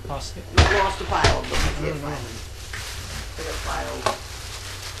find them. Lost it. We lost a pile of them. I can't Oh, no. find them. I got piles.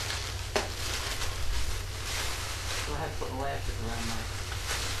 So I have to put elastic around my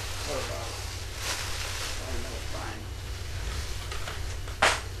water bottle. I know it's fine.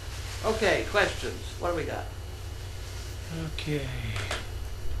 Okay, questions. What do we got? Okay.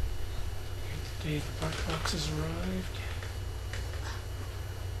 The day the black boxes arrived.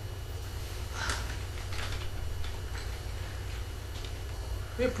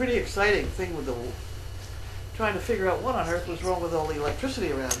 We had a pretty exciting thing with the trying to figure out what on earth was wrong with all the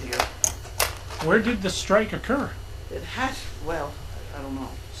electricity around here. Where did the strike occur? It had, well, I don't know.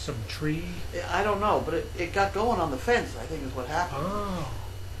 Some tree? I don't know, but it got going on the fence, I think is what happened. Oh.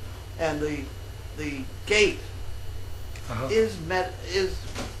 And the gate Uh-huh. is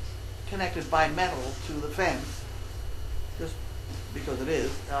connected by metal to the fence, just because it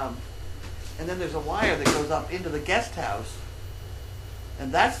is. And then there's a wire that goes up into the guest house,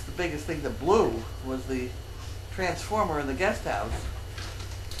 and that's the biggest thing that blew, was the transformer in the guest house,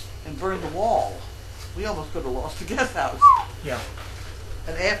 and burned the wall. We almost could have lost the guest house. Yeah.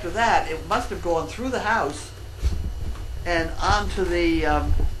 And after that, it must have gone through the house and onto the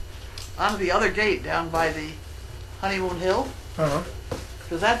other gate down by the Honeymoon Hill, Uh-huh.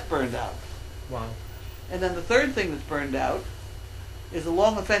 because that's burned out. Wow. And then the third thing that's burned out is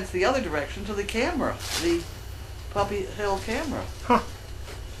along the fence the other direction to the camera, the Puppy Hill camera. Huh.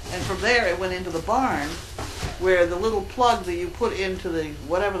 And from there it went into the barn, where the little plug that you put into the,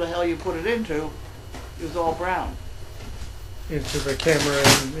 whatever the hell you put it into, it was all brown. Into the camera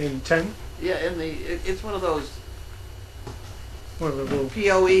in 10? Yeah, it's one of those One of the little,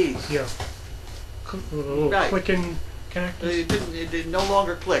 POEs. yeah. Little Right. clicking connectors? It no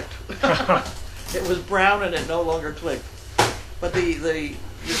longer clicked. It was brown and it no longer clicked. But the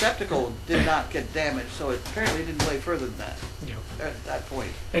receptacle did not get damaged, so it apparently didn't play further than that Yeah. at that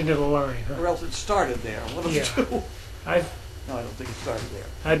point. End of the line, Or huh? else it started there. One of the Yeah. two. I've No, I don't think it started there.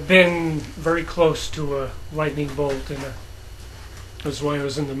 I'd been very close to a lightning bolt, and it was when I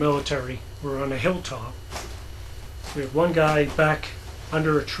was in the military. We were on a hilltop. We had one guy back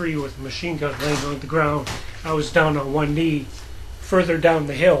under a tree with a machine gun laying on the ground. I was down on one knee. Further down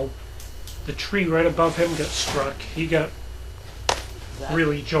the hill, the tree right above him got struck. He got That-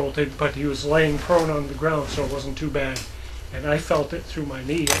 really jolted, but he was laying prone on the ground, so it wasn't too bad. And I felt it through my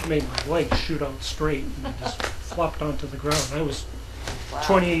knee. It made my legs shoot out straight and it just flopped onto the ground. I was Wow.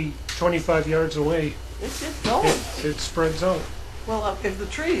 25 yards away. It's going. It spreads out. Well, if the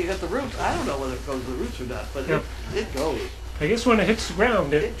tree, you got the roots. I don't know whether it goes to the roots or not, but Yep. it goes. I guess when it hits the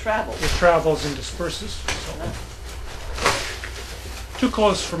ground, it It travels. travels and disperses. So. Too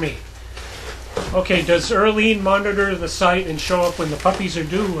close for me. Okay, does Earlene monitor the site and show up when the puppies are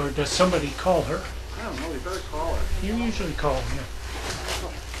due, or does somebody call her? I don't know. We better call her. You usually call them.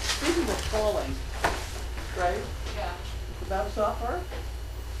 Speaking of calling, right? Yeah. The bounce off her?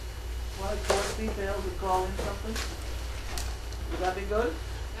 Want to call details of calling something? Would that be good?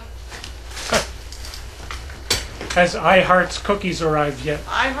 Has iHeart's cookies arrived yet?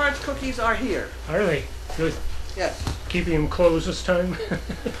 iHeart's cookies are here. Are they? Good. Yes. Keeping them closed this time?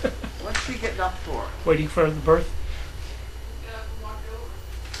 What's she getting up for? Waiting for the birth? Walked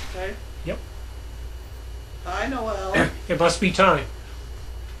over. Okay. Yep. I know, Al. It must be time.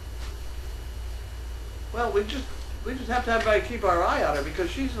 Well, we just have to have everybody keep our eye on her because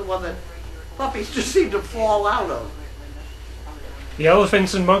she's the one that puppies just seem to fall out of. The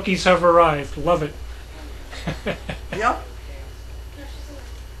elephants and monkeys have arrived. Love it. Yep.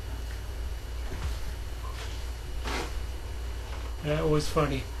 That was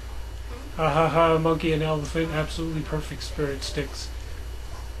funny. Ha ha ha, monkey and elephant, absolutely perfect spirit sticks.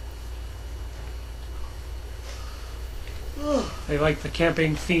 They like the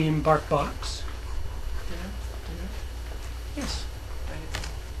camping theme bark box. Yes.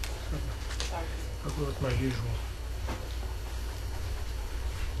 I'll go with my usual.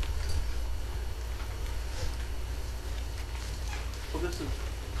 this is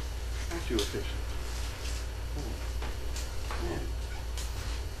not too efficient. Oh, man.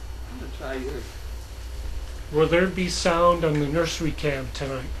 I'm gonna try yours. Will there be sound on the nursery cam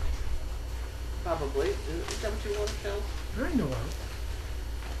tonight? Probably. Is that what you want to show? I know of.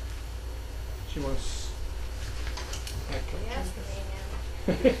 She wants. Yes,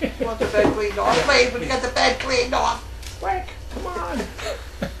 man. You want the bed cleaned off? Wait, when you got the bed cleaned off. Quick, come on.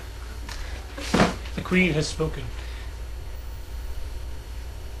 The Queen has spoken.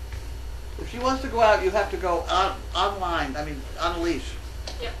 If she wants to go out, you have to go online. I mean, on a leash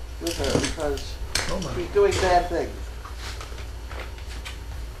Yep. with her because Oh my. she's doing bad things.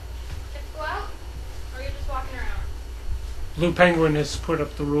 Let's go out? Or are you just walking around? Blue Penguin has put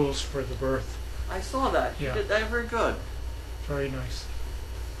up the rules for the birth. I saw that. She Yeah. did that very good. Very nice.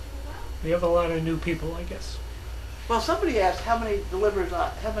 We have a lot of new people, I guess. Well, somebody asked how many deliveries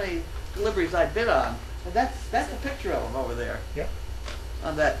I'd been on, and that's a picture of them over there Yeah.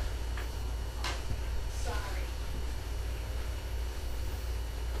 on that. Sorry.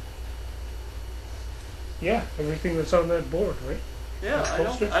 Yeah, everything that's on that board, right? Yeah, That's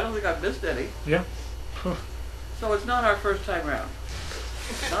posted? I don't think I've missed any. Yeah. Huh. So it's not our first time round.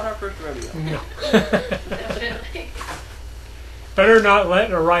 Not our first rodeo. No. Definitely. Better not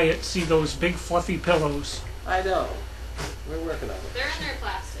let a riot see those big fluffy pillows. I know. We're working on it. They're in their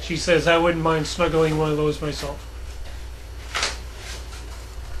plastic. She says I wouldn't mind snuggling one of those myself.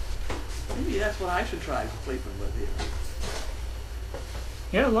 Maybe that's what I should try sleeping with you.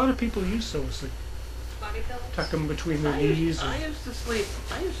 Yeah, a lot of people use those. Like, Body pillows. tuck them between their I knees. used And, to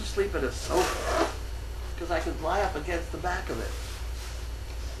sleep in a sofa because I could lie up against the back of it.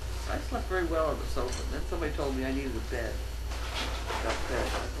 I slept very well on the sofa. And then somebody told me I needed a bed. Got a bed.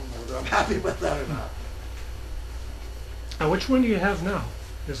 I don't know whether I'm happy with that or not. now, which one do you have now?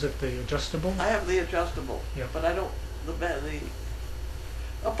 Is it the adjustable? I have the adjustable, Yeah. but I don't.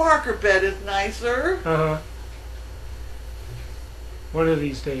 A Parker bed is nicer. Uh-huh. One of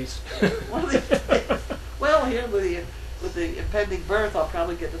these days. One of these. Well, here with the impending birth, I'll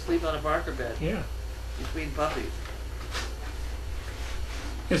probably get to sleep on a Parker bed Yeah. between puppies.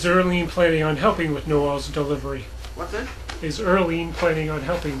 Is Earlene planning on helping with Noel's delivery? What's it? Is Earlene planning on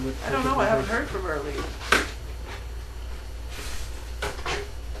helping with I the don't know. I haven't delivery? heard from her lately.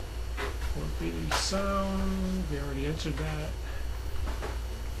 Won't be any sound. We already answered that.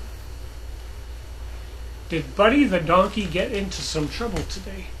 Did Buddy the donkey get into some trouble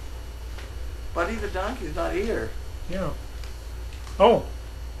today? Buddy the donkey's not here. Yeah. Oh,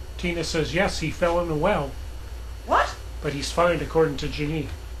 Tina says yes, he fell in the well, What? but he's fine according to Janine.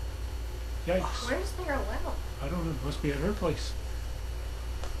 Yikes. Where's their well? I don't know. Must be at her place.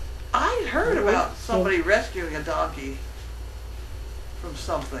 I heard Well, about somebody rescuing a donkey from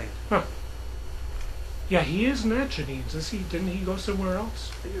something. Yeah, he isn't at Janine's, is he? Didn't he go somewhere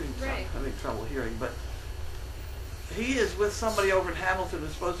else? Right. I'm having trouble hearing, but he is with somebody over in Hamilton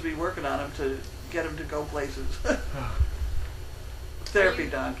who's supposed to be working on him to get him to go places. Ah, Therapy Are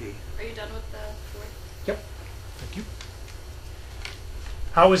you- donkey. Are you done with the board? yep. Thank you.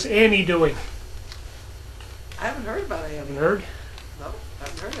 How is Annie doing? I haven't heard about any of Haven't them. heard? No,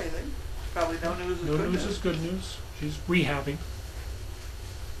 haven't heard anything. Probably no news is No good news is good news. She's rehabbing.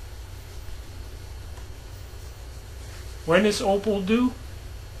 When is Opal due?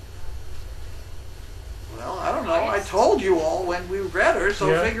 Well, I don't know. I told you all when we read her, so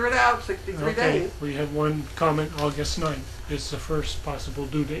Yeah. figure it out. 63 Okay, days. we have one comment. August 9th is the first possible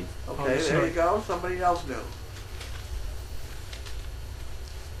due date. Okay, August there you 9th. go. Somebody else knew.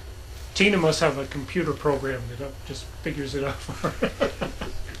 Tina must have a computer program that just figures it out for her.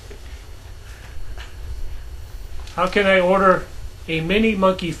 How can I order a mini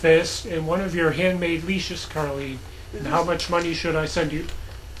monkey fist and one of your handmade leashes, Carleen? And how much money should I send you?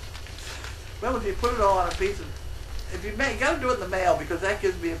 Well, if you put it all on a piece of, if you got to do it in the mail because that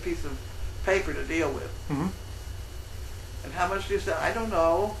gives me a piece of paper to deal with. Hmm. And how much do you say? I don't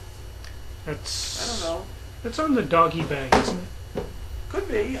know. That's. I don't know. It's on the doggy bag, isn't it? Could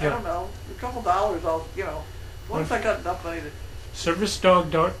be. I Yeah. don't know. A couple dollars. Once I got enough money to.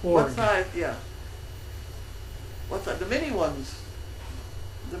 Servicedog.org. What size? Yeah. What's that? The mini ones.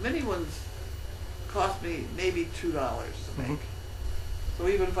 The mini ones cost me maybe $2 to make. Mhm. So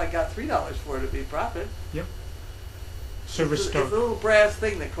even if I got $3 for it, it'd be a profit. Yep. It's Service a dog. little brass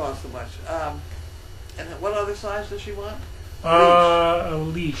thing that costs so much. And what other size does she want? A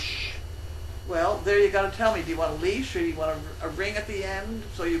leash. Well, there you got to tell me. Do you want a leash or do you want a ring at the end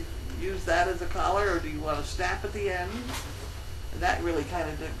so you use that as a collar, or do you want a snap at the end? And that really kind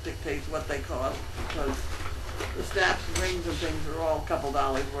of dictates what they cost, because the snaps and rings and things are all a couple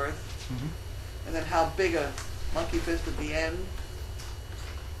dollars worth. Mhm. And then how big a monkey fist at the end.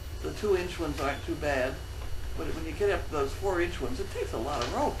 the 2-inch ones aren't too bad, but when you get up to those 4-inch ones, it takes a lot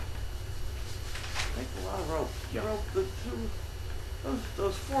of rope. It takes a lot of rope. Yeah.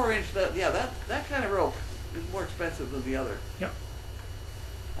 Those 4-inch, that kind of rope is more expensive than the other. Yeah.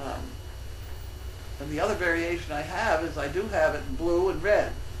 And the other variation I have is I do have it in blue and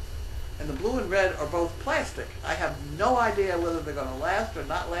red. And the blue and red are both plastic. I have no idea whether they're going to last or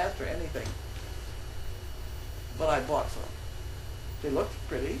not last or anything. But I bought some. They look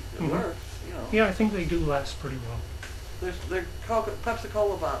pretty. It works, you know. Yeah, I think they do last pretty well. They're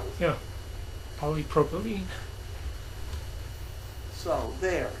Pepsi-Cola bottles. Yeah. Polypropylene. So,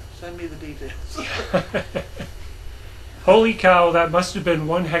 there. Send me the details. Holy cow, that must have been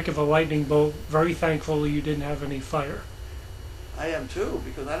one heck of a lightning bolt. Very thankful you didn't have any fire. I am too,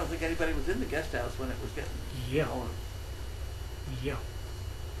 because I don't think anybody was in the guest house when it was getting going. Yeah.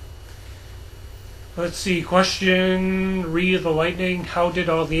 Let's see, question, re the lightning, how did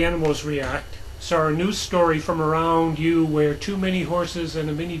all the animals react? Saw a news story from around you where too many horses and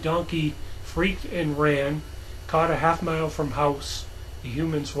a mini donkey freaked and ran, caught a half-mile from house. The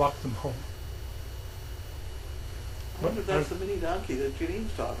humans walked them home. I wonder if that's the mini donkey that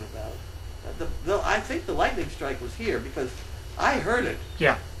Janine's talking about. I think the lightning strike was here because I heard it.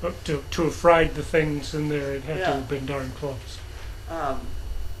 Yeah, but to have fried the things in there, it had to have been darn close.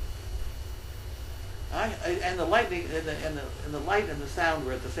 And the lightning and the light and the sound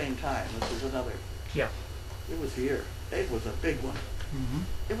were at the same time. This is another. Yeah. It was here. It was a big one.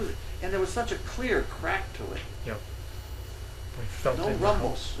 It was, and there was such a clear crack to it. Yeah. I felt No it in the rumble.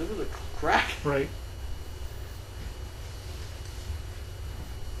 house. There was a crack. Right.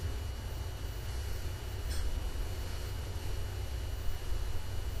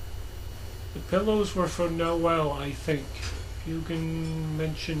 The pillows were for Noelle, I think. Hugan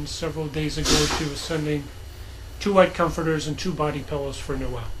mentioned several days ago she was sending 2 white comforters and 2 body pillows for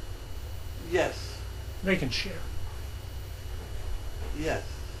Noelle. Yes. They can share. Yes.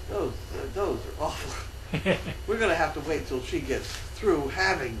 Those are awful. We're going to have to wait till she gets through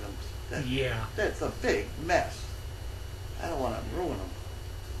having them. That's a big mess. I don't want to ruin them.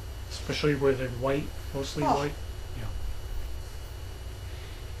 Especially where they're white, mostly white. Yeah.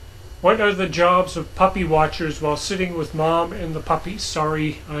 What are the jobs of puppy watchers while sitting with mom and the puppies?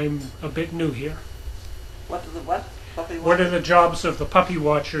 Sorry, I'm a bit new here. What are the what? Puppy watchers? What are the jobs of the puppy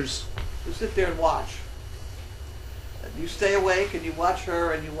watchers? You sit there and watch. You stay awake and you watch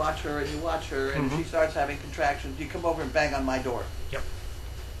her and you watch her and you watch her, and if she starts having contractions, you come over and bang on my door. Yep.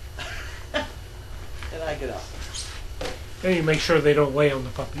 And I get up. And you make sure they don't lay on the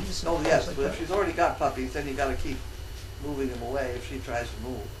puppies. Oh yes, but if she's already got puppies, then you got to keep moving them away if she tries to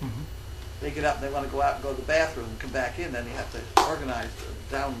move. They get up and they want to go out and go to the bathroom and come back in, then you have to organize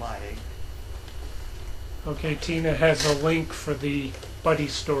the down lying. Okay, Tina has a link for the buddy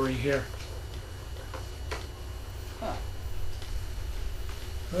story here. Huh.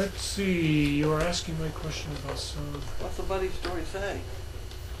 Let's see, you were asking my question about some... What's the buddy story say?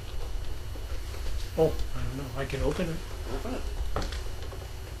 Oh, I don't know, I can open it. Open it.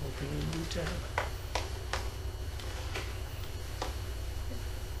 Open a new tab.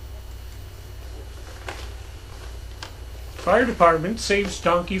 Fire department saves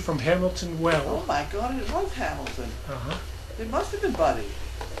donkey from Hamilton well. Oh my God, it was Hamilton. Uh-huh. It must have been Buddy.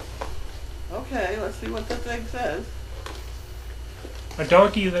 Okay, let's see what the thing says. A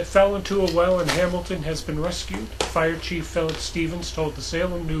donkey that fell into a well in Hamilton has been rescued. Fire Chief Philip Stevens told the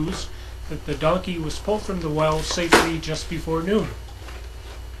Salem News that the donkey was pulled from the well safely just before noon.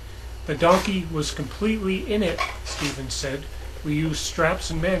 The donkey was completely in it, Stevens said. We used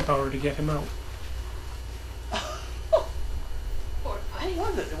straps and manpower to get him out. Who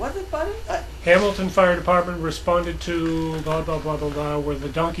was it? Was it Buddy? Hamilton Fire Department responded to blah, blah, blah, blah, blah, where the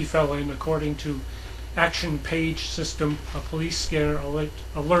donkey fell in, according to Action Page System, a police scanner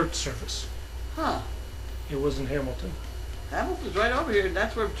alert service. Huh. It was in Hamilton. Hamilton's right over here, and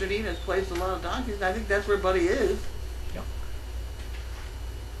that's where Janine has placed a lot of donkeys, and I think that's where Buddy is. Yep.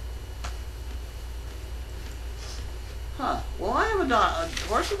 Huh. Well, I have a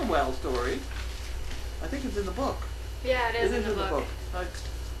horse in the well story. I think it's in the book. Yeah, it is in the book.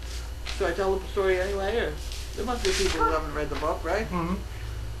 Should I tell the story anyway? Or there must be people who haven't read the book, right? Mm-hmm.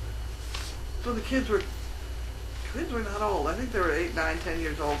 So the kids were not old. I think they were 8, 9, 10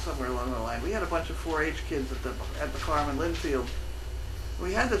 years old, somewhere along the line. We had a bunch of 4-H kids at the farm in Linfield.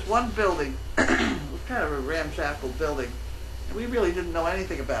 We had this one building. It was kind of a ramshackle building, and we really didn't know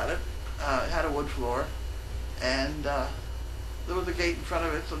anything about it. It had a wood floor, and there was a gate in front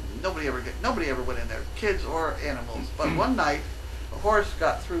of it, so nobody ever went in there, kids or animals. But one night, a horse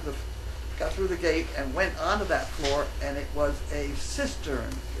got through got through the gate and went onto that floor, and it was a cistern.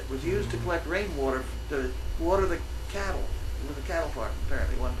 It was used to collect rainwater to water the cattle. It was a cattle farm,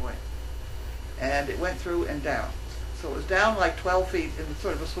 apparently, at one point. And it went through and down. So it was down like 12 feet in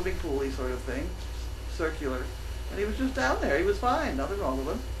sort of a swimming pool-y sort of thing, circular. And he was just down there. He was fine, nothing wrong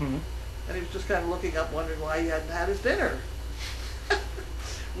with him. Mm-hmm. And he was just kind of looking up, wondering why he hadn't had his dinner.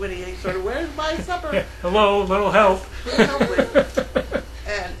 When he sort of, where's my supper? Yeah. Hello, little help. Little help, please.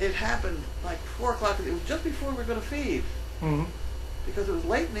 And it happened like 4 o'clock. It was just before we were going to feed. Mm-hmm. Because it was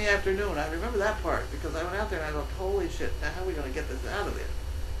late in the afternoon. I remember that part because I went out there and I thought, holy shit, now how are we going to get this out of there?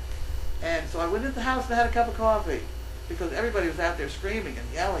 And so I went into the house and had a cup of coffee because everybody was out there screaming and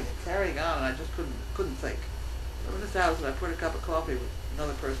yelling and carrying on, and I just couldn't think. So I went into the house and I poured a cup of coffee with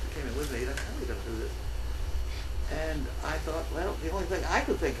another person who came in with me. He said, how are we going to do this? And I thought, well, the only thing I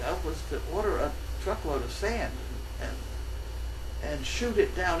could think of was to order a truckload of sand and shoot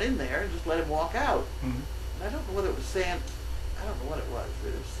it down in there and just let him walk out. Mm-hmm. And I don't know whether it was sand. I don't know what it was.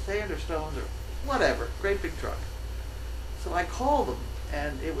 It was sand or stones or whatever. Great big truck. So I called them,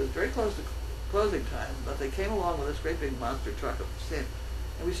 and it was very close to closing time, but they came along with this great big monster truck of sand.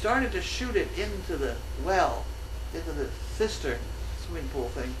 And we started to shoot it into the well, into the cistern swimming pool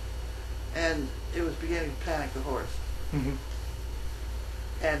thing. And it was beginning to panic the horse. Mm-hmm.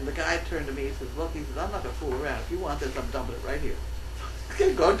 And the guy turned to me and says, look, he says, I'm not going to fool around. If you want this, I'm dumping it right here.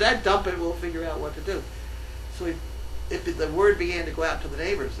 Okay, go Dad, dump it, we'll figure out what to do. So the word began to go out to the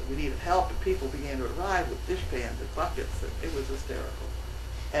neighbors that we needed help, and people began to arrive with dishpans and buckets, and it was hysterical.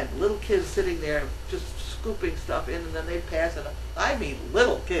 And little kids sitting there just scooping stuff in, and then they'd pass it. I mean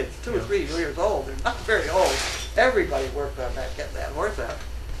little kids, 2 or 3 years old. They're not very old. Everybody worked on that, getting that horse out.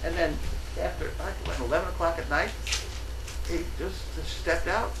 And then after, 11 o'clock at night, he just stepped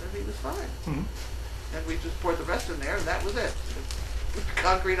out and he was fine. Mm-hmm. And we just poured the rest in there, and that was it.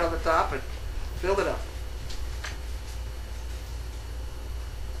 Concrete on the top and filled it up.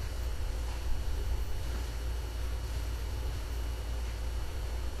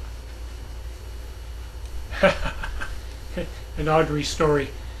 An Audrey story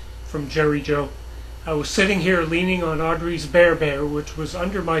from Jerry Joe. I was sitting here leaning on Audrey's bear, which was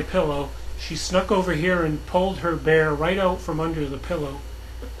under my pillow. She snuck over here and pulled her bear right out from under the pillow.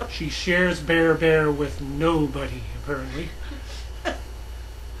 She shares bear with nobody, apparently.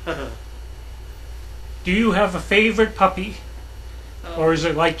 Do you have a favorite puppy? Or is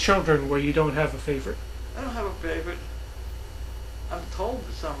it like children where you don't have a favorite? I don't have a favorite. I'm told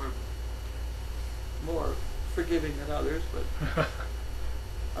that some are more forgiving than others, but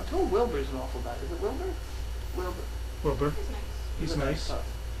I'm told Wilbur's an awful guy. Is it Wilbur? Wilbur. He's nice. He's nice. pup.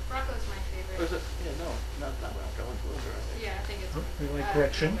 Rocco's my Or is favorite. it? Yeah, no, not Rocco. It's Wilbur, I think. Yeah, I think it's. Oh, you like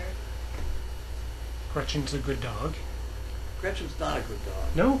Gretchen? Wilbur. Gretchen's a good dog. Gretchen's not a good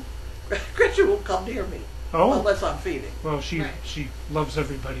dog. No? Gretchen won't come near me Oh. unless I'm feeding. Well, she Right. she loves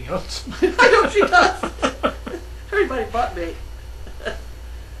everybody else. I know she does. Everybody but me.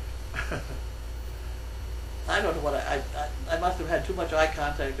 I don't know what I must have had too much eye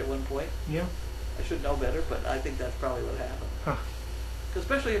contact at one point. Yeah. I should know better, but I think that's probably what happened. Huh.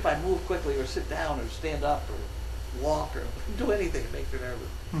 Especially if I move quickly or sit down or stand up or walk or do anything that makes her nervous.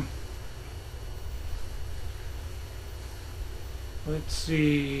 Let's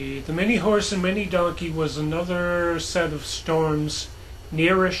see. The mini horse and mini donkey was another set of storms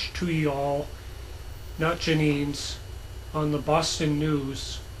nearish to y'all, not Janine's, on the Boston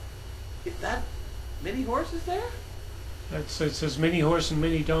News. Is that mini horses there? It says mini horse and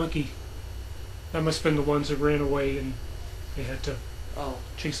mini donkey. That must have been the ones that ran away and they had to Oh,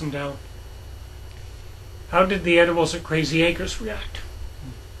 chase them down. How did the animals at Crazy Acres react?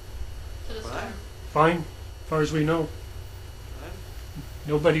 To the Fine. storm. Fine, as far as we know. fine.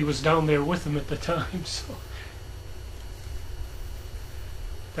 Nobody was down there with them at the time, so.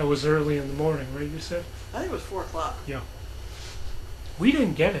 That was early in the morning, right, you said? I think it was 4 o'clock. Yeah. We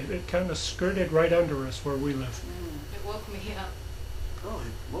didn't get it. It kind of skirted right under us where we live. It woke me up. Oh,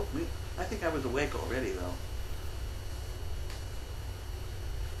 it woke me. I think I was awake already, though.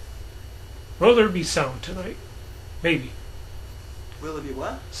 Will there be sound tonight? Maybe. Will it be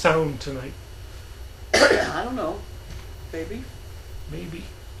what? Sound tonight. I don't know. Maybe. Maybe.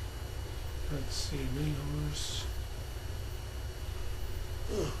 Let's see. Mini horse.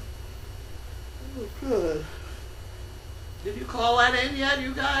 Oh, good. Did you call that in yet,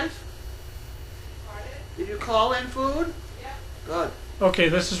 you guys? Pardon? Did you call in food? Yeah. Good. Okay,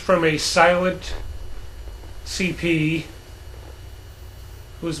 this is from a silent CP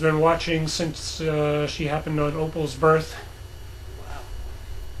who's been watching since she happened on Opal's birth.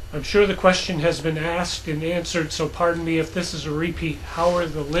 Wow. I'm sure the question has been asked and answered, so pardon me if this is a repeat. How are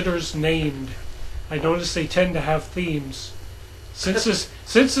the litters named? I notice they tend to have themes. Since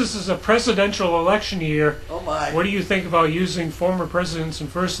this is a presidential election year, Oh my. what do you think about using former presidents and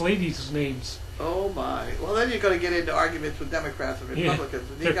first ladies' names? Oh my. Well, then you're going to get into arguments with Democrats and Yeah.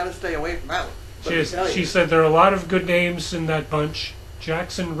 Republicans, and you got to stay away from that one. Let me tell She you. said there are a lot of good names in that bunch.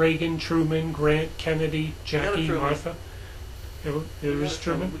 Jackson, Reagan, Truman, Grant, Kennedy, Jackie, Truman. Martha. It We was got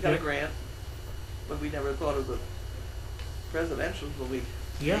Truman. We got yeah. a grant, but we never thought of the presidentials when we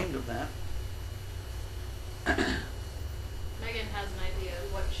Yeah. named them that. Megan has an idea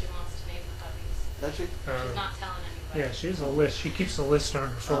of what she wants to name the puppies. Does she? She's not telling anybody. Yeah, she has a list. She keeps a list on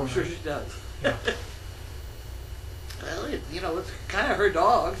her phone. I'm sure she does. Yeah. Well, it's kind of her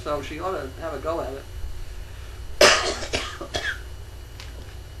dog, so she ought to have a go at it.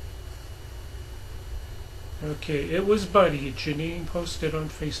 Okay, it was Buddy. Janine posted on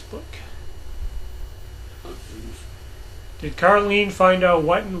Facebook. Oh, jeez. Did Carlene find out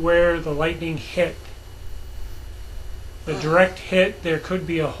what and where the lightning hit? The direct hit, there could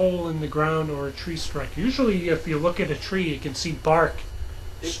be a hole in the ground or a tree strike. Usually, if you look at a tree, you can see bark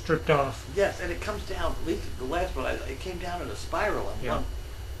stripped off. Yes, and it comes down, at least the last one, it came down in a spiral and Yeah. one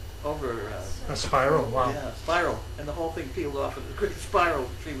over, A spiral, wow. yeah, spiral, and the whole thing peeled off in a great spiral.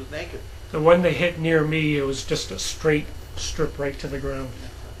 The tree was naked. The one they hit near me, it was just a straight strip right to the ground.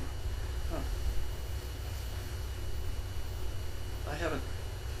 Huh.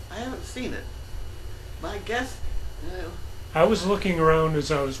 I haven't seen it. My guess, I was looking around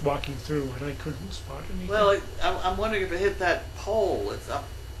as I was walking through, and I couldn't spot anything. well, I'm wondering if it hit that pole that's up.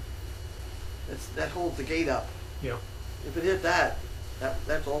 That holds the gate up. Yeah. If it hit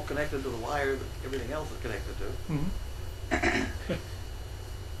that's all connected to the wire that everything else is connected to. Mhm.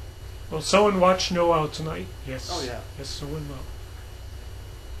 Well, someone watched Noel tonight. Yes. Oh, yeah. Yes, someone will.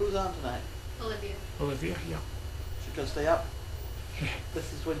 Who's on tonight? Olivia. Olivia, yeah. She's gonna stay up.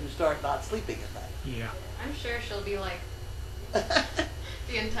 This is when you start not sleeping at night. Yeah. I'm sure she'll be like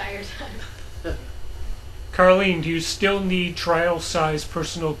the entire time. Carlene, do you still need trial-size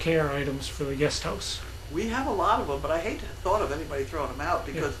personal care items for the guest house? We have a lot of them, but I hate to thought of anybody throwing them out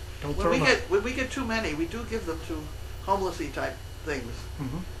because don't when throw we 'em out. when we get too many, we do give them to homelessy type things.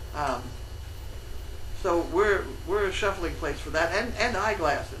 Mm-hmm. So we're a shuffling place for that, and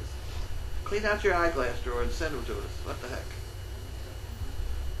eyeglasses. Clean out your eyeglass drawer and send them to us. What the heck?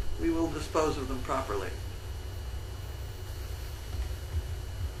 We will dispose of them properly.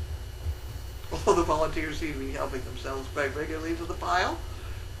 All the volunteers seem to be helping themselves quite regularly to the pile.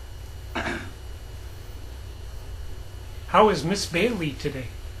 How is Miss Bailey today?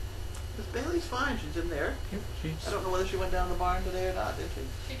 Miss Bailey's fine. She's in there. Yep, she's... I don't know whether she went down to the barn today or not, did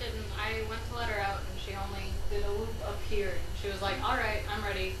she? She didn't. I went to let her out, and she only did a loop up here. And she was like, "All right, I'm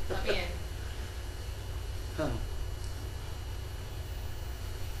ready. Let me in." Huh.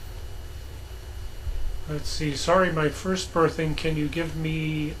 Let's see. Sorry, my first birthing. Can you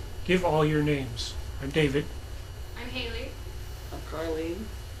give all your names? I'm David. I'm Haley. I'm Carlene.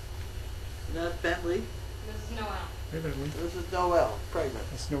 Not Bentley. This is Noelle. Hey, Bentley. This is Noelle, pregnant,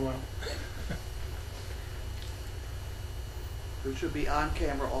 That's Noel. who should be on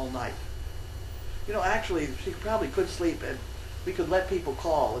camera all night. You know, actually, she probably could sleep, and we could let people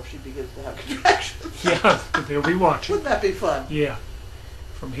call if she begins to have contractions. Yeah, they'll be watching. Wouldn't that be fun? Yeah.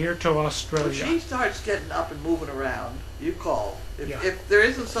 From here to When Australia. she starts getting up and moving around, you call. Yeah. If there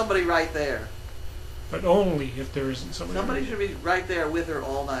isn't somebody right there, But only if there isn't somebody. somebody should be right there with her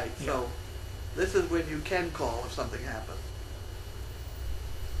all night. Yeah. So this is when you can call if something happens.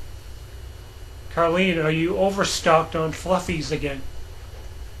 Carlene, are you overstocked on fluffies again?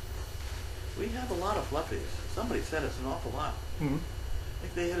 We have a lot of fluffies. Somebody sent us an awful lot. Hmm. I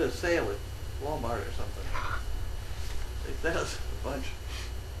think they had a sale at Walmart or something. They sent us a bunch.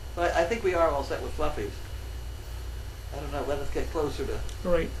 But I think we are all set with fluffies. I don't know. Let us get closer to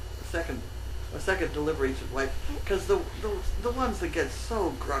All right. a second delivery to wipe, because the ones that get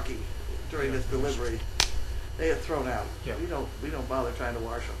so grunky during this delivery, they get thrown out. Yeah. We don't bother trying to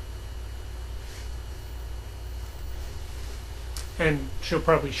wash them. And she'll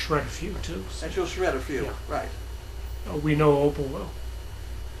probably shred a few too. So. And she'll shred a few. Yeah. Right. We know Opal will.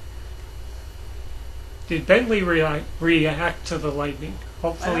 Did Bentley react to the lightning?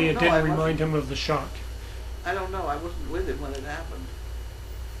 Hopefully I it don't know. didn't I remind wasn't- him of the shock. I don't know. I wasn't with him when it happened.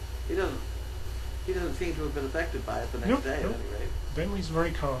 He doesn't seem to have been affected by it the next Nope, day nope. at any rate. Bentley's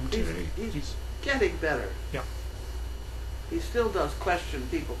very calm He's- today. he's- Getting better. Yeah. He still does question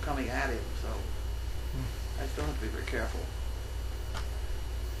people coming at him, so Hmm. I still have to be very careful.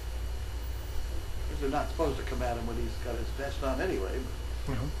 Because they're not supposed to come at him when he's got his vest on anyway. But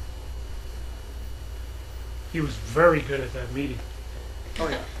You know. He was very good at that meeting. Oh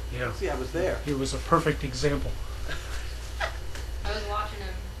yeah. Yeah. See, I was there. He was a perfect example. I was watching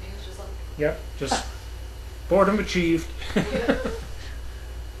him. He was just like, Yep. Just boredom achieved.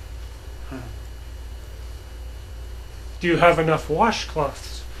 Do you have enough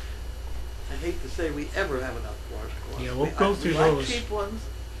washcloths? I hate to say we ever have enough washcloths. Yeah, we'll go through we those. like cheap ones,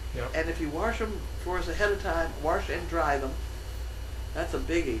 Yeah. and if you wash them for us ahead of time, wash and dry them. That's a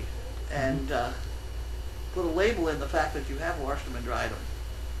biggie. And put a label in the fact that you have washed them and dried them.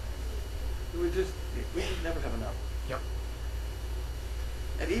 We just never have enough. Yep.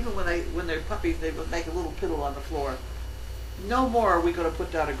 And even when they're puppies, they would make a little piddle on the floor. No more are we going to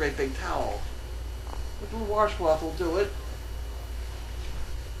put down a great big towel. A little washcloth will do it.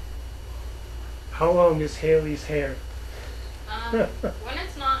 How long is Haley's hair? when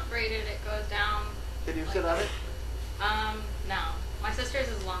it's not braided, it goes down. Can you sit on it? No. My sister's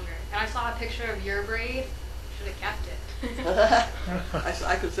is longer. And I saw a picture of your braid. Should have kept it.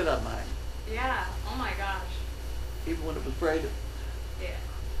 I could sit on mine, Yeah. Oh my gosh. even when it was braided. Yeah.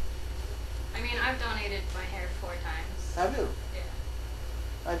 I mean, I've donated my hair 4 times. Have you?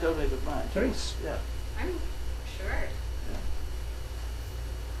 Yeah. I donated mine. Nice. Yeah. I'm sure.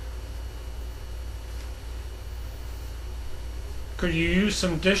 Could you use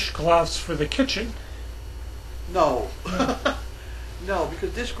some dishcloths for the kitchen? No. No,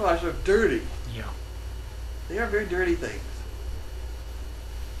 because dishcloths are dirty. Yeah. They are very dirty things.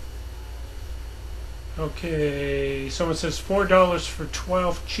 Okay, someone says $4 for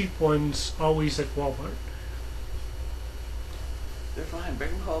 12 cheap ones, always at Walmart. They're fine.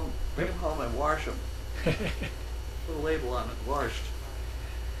 Bring them home. Bring them home and wash them. Put a label on it. Washed.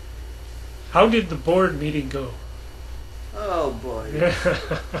 How did the board meeting go? Oh boy.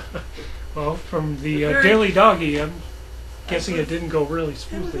 Well, from the Very- Daily Doggy, I'm guessing was- it didn't go really It was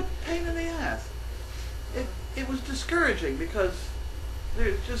smoothly. a pain in the ass. It was discouraging because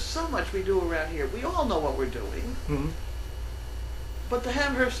there's just so much we do around here. We all know what we're doing. Hmm. But to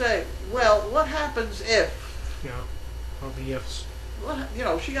have her say, well, what happens if, Yeah, all the ifs.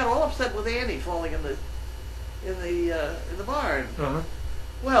 she got all upset with Annie falling in the barn. Uh-huh.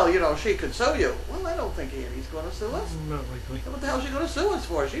 Well, she could sue you. Well, I don't think Annie's going to sue us. Not likely. What the hell is she going to sue us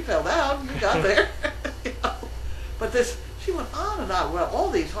for? She fell down. You got there. But she went on and on. Well, all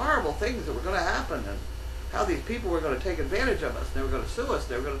these horrible things that were going to happen, and how these people were going to take advantage of us. They were going to sue us.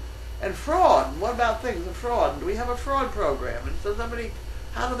 They were going to, and fraud. What about things of fraud? Do we have a fraud program? And so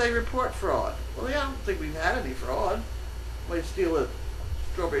how do they report fraud? Well, I don't think we've had any fraud. Might steal a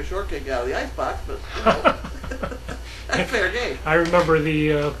strawberry shortcake out of the icebox, but that's fair game. I remember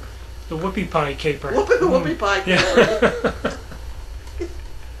the whoopie pie caper. Whoopie pie. Yeah.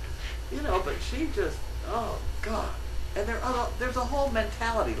 But she just, oh God. And there's a whole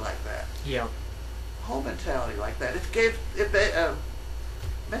mentality like that. Yeah. Whole mentality like that.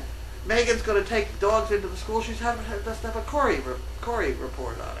 Megan's going to take dogs into the school, she's has to have a Corey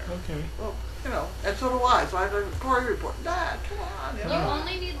report on her. Okay. Well, and so do I. So I have a Corey report. Dad, come on. You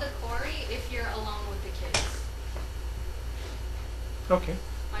only need the Corey if you're alone with the kids. Okay.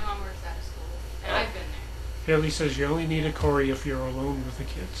 My mom works at a school, and I've been there. Haley says you only need a Corey if you're alone with the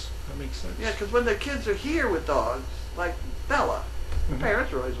kids. That makes sense. Yeah, because when the kids are here with dogs, like Bella, her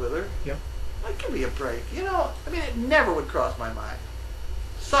parents are always with her. Yep. Like, give me a break. It never would cross my mind.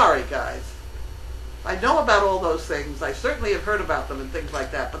 Sorry, guys. I know about all those things. I certainly have heard about them and things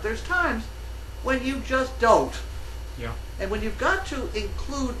like that. But there's times when you just don't. Yeah. And when you've got to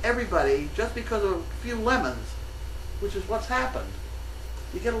include everybody just because of a few lemons, which is what's happened.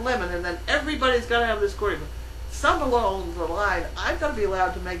 You get a lemon and then everybody's got to have this Corey. Some along the line, I've got to be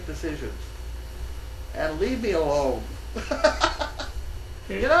allowed to make decisions. And leave me alone.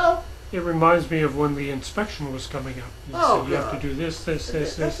 It reminds me of when the inspection was coming up. You Oh, you have God. to do this.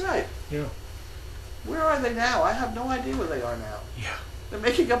 That's right. Yeah. Where are they now? I have no idea where they are now. Yeah. They're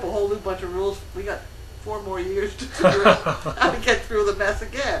making up a whole new bunch of rules. We got 4 more years to figure out how to get through the mess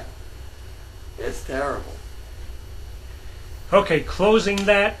again. It's terrible. Okay, closing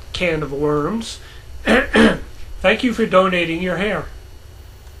that can of worms. Thank you for donating your hair.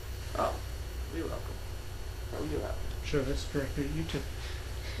 Oh, you're welcome. Oh, you're welcome. Sure, that's directed at you too.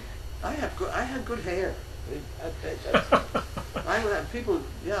 I had good hair. I had people.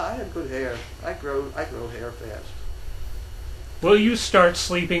 Yeah, I had good hair. I grow hair fast. Will you start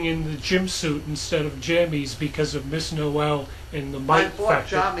sleeping in the gym suit instead of jammies because of Miss Noel and the I mite bought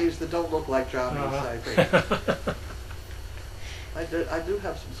factor? jammies that don't look like jammies. I think I do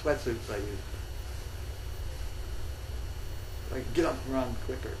have some sweatsuits I use. I can get up and run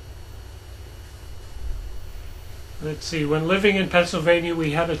quicker. Let's see. When living in Pennsylvania,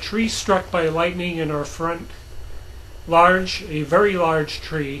 we had a tree struck by lightning in our front. A very large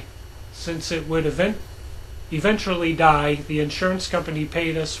tree. Since it would eventually die, the insurance company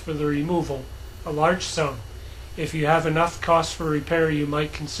paid us for the removal, a large sum. If you have enough costs for repair, you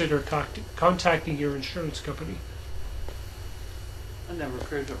might consider contacting your insurance company. That never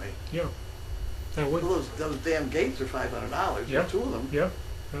occurred to me. Yeah. That would. Well, those damn gates are $500. Yeah. There's two of them. Yeah.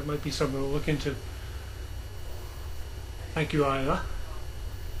 That might be something to look into. Thank you, Isla.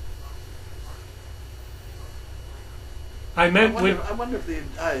 I wonder if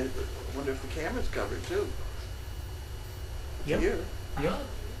the camera's covered too. Yeah. Here. Yeah.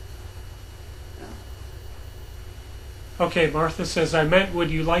 Okay, Martha says, I meant,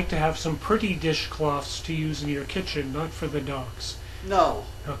 would you like to have some pretty dishcloths to use in your kitchen, not for the dogs? No.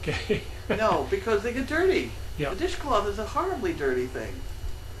 Okay. No, because they get dirty. Yeah. The dishcloth is a horribly dirty thing.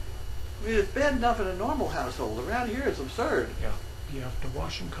 I mean, it's bad enough in a normal household. Around here, it's absurd. Yeah. You have to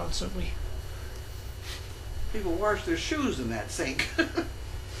wash them constantly. People wash their shoes in that sink.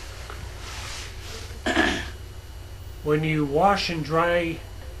 When you wash and dry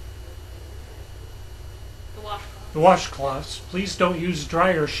The washcloth. the washcloths, please don't use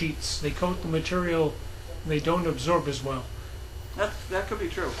dryer sheets. They coat the material and they don't absorb as well. That could be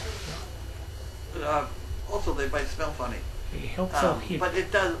true. Also, they might smell funny. A helpful hint. But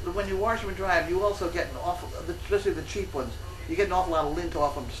it does. When you wash them and dry them, you also get an awful, especially the cheap ones, you get an awful lot of lint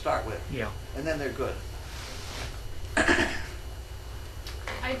off them to start with. Yeah. And then they're good.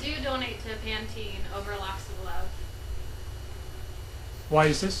 I do donate to Pantene over Locks of Love. Why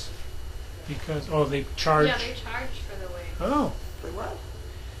is this? Because, they charge. Yeah, they charge for the wigs. Oh. Like what?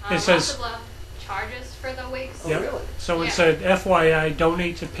 It says- Locks of Love charges for the wigs. Oh, Yep. really? So it Yeah. said, FYI,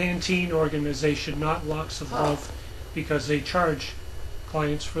 donate to Pantene organization, not Locks of Love, because they charge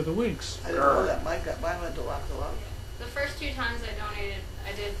clients for the wigs. I didn't know that. Mine went to Lock the Love. The first 2 times I donated,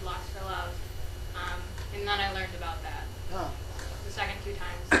 I did Locks for Love, and then I learned about that. Huh. The second 2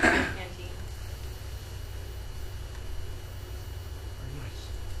 times, Pantene. Very nice.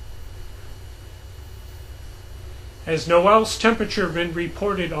 Has Noel's temperature been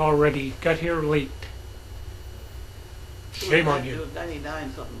reported already? Got here late. Shame on It you. was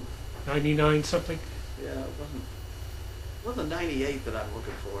 99 something. 99 something? Yeah, it wasn't 98 that I'm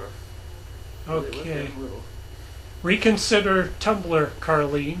looking for. But it was Okay. getting a little. Reconsider Tumblr,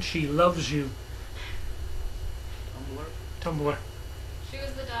 Carlene. She loves you. Tumblr. Tumblr. She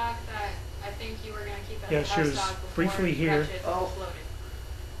was the dog that I think you were going to keep as Yeah, a she house was dog before briefly here. Wretched Oh. exploded.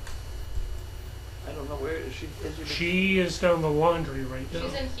 I don't know where is she. She is down the laundry right now.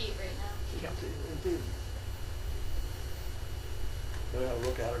 She's in heat right now. Yeah. Indeed. Better have a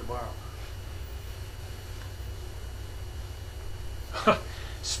look at her tomorrow.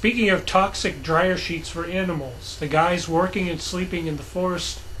 Speaking of toxic dryer sheets for animals, the guys working and sleeping in the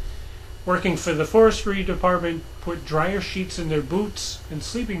forest, working for the forestry department, put dryer sheets in their boots and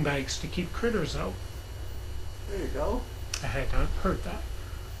sleeping bags to keep critters out. There you go. I had not heard that.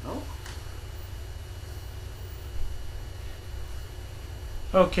 No?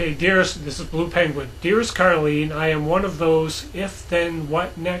 Okay, dearest, this is Blue Penguin. Dearest Carlene, I am one of those if then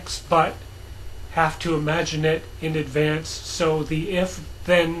what next but have to imagine it in advance, so the if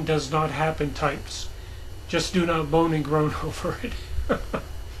then does not happen types. Just do not moan and groan over it.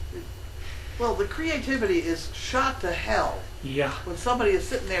 Well, the creativity is shot to hell Yeah. when somebody is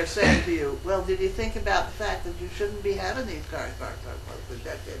sitting there saying to you, well, did you think about the fact that you shouldn't be having these cars?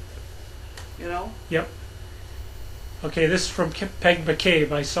 You know? Yep. Okay, this is from Peg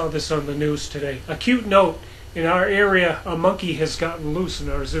McCabe. I saw this on the news today. A cute note. In our area, a monkey has gotten loose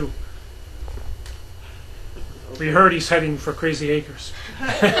in our zoo. We heard he's heading for Crazy Acres.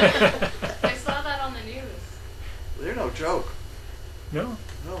 I saw that on the news. They're no joke. No,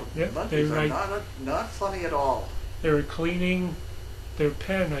 No, Yeah, monkeys they are might- not funny at all. they were cleaning their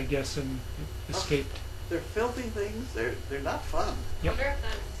pen, I guess, and it escaped. They're filthy things. They're not fun. I Yep. wonder if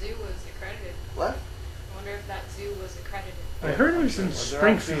that zoo was accredited. What? I wonder if that zoo was accredited. I heard it was in There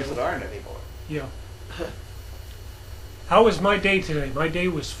aren't things Springfield. that aren't anymore. Yeah. How was my day today? My day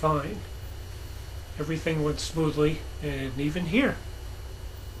was fine. Everything went smoothly, and even here.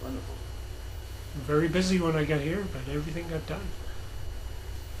 Wonderful. Very busy when I got here, but everything got done.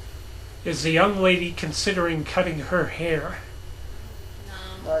 Is the young lady considering cutting her hair?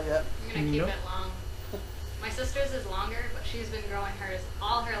 No, Not yet. I'm gonna keep No. it long. My sister's is longer, but she's been growing hers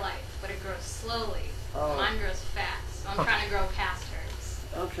all her life, but it grows slowly. Oh. Mine grows fast, so I'm trying to grow past hers.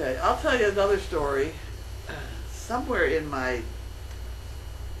 Okay, I'll tell you another story. Somewhere in my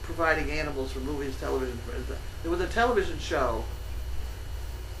providing animals for movies, television, there was a television show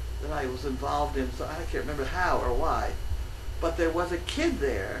that I was involved in, so I can't remember how or why, but there was a kid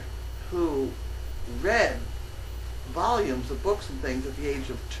there who read volumes of books and things at the age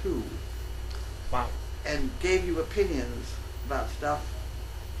of 2 Wow. and gave you opinions about stuff.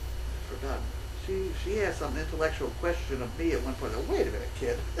 I forgot. She asked some intellectual question of me at one point. Wait a minute,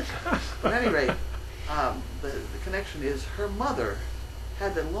 kid. At any rate, the connection is her mother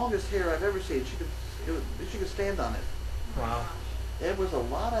had the longest hair I've ever seen. She could stand on it. Wow. It was a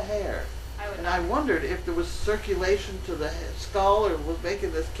lot of hair. I would And I wondered if there was circulation to the skull or was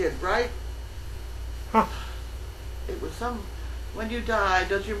making this kid bright. Huh. It was when you die,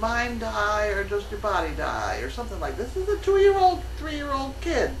 does your mind die or does your body die or something like this? This is a 2-year-old, 3-year-old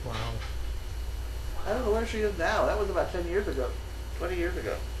kid. Wow. I don't know where she is now. That was about 10 years ago, 20 years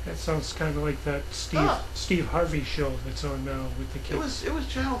ago. That sounds kind of like that Huh. Steve Harvey show that's on now with the It kids. was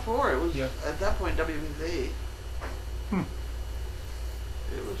Channel 4. It was Yeah. at that point WBZ. Hmm.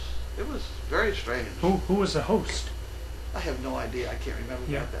 It was very strange. Who was the host? I have no idea. I can't remember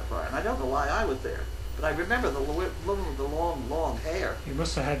Yeah. back that far, and I don't know why I was there. But I remember the long hair. You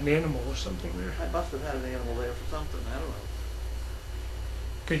must have had an animal or something there. I must have had an animal there for something. I don't know.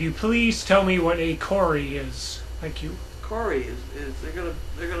 Could you please tell me what a Corey is? Thank you. Corey is they're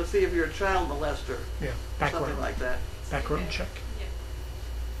gonna see if you're a child molester. Yeah. Something Background. like that. Background check. Yeah.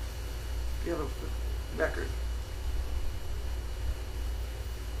 If you have a record.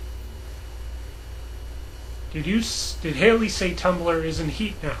 Did Haley say Tumblr is in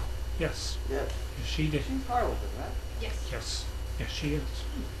heat now? Yes. Yes. Yes, she did. She's Harlequin, right? Yes. Yes. Yes, she is.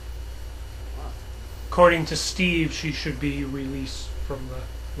 Wow. According to Steve, she should be released from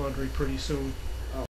the laundry pretty soon.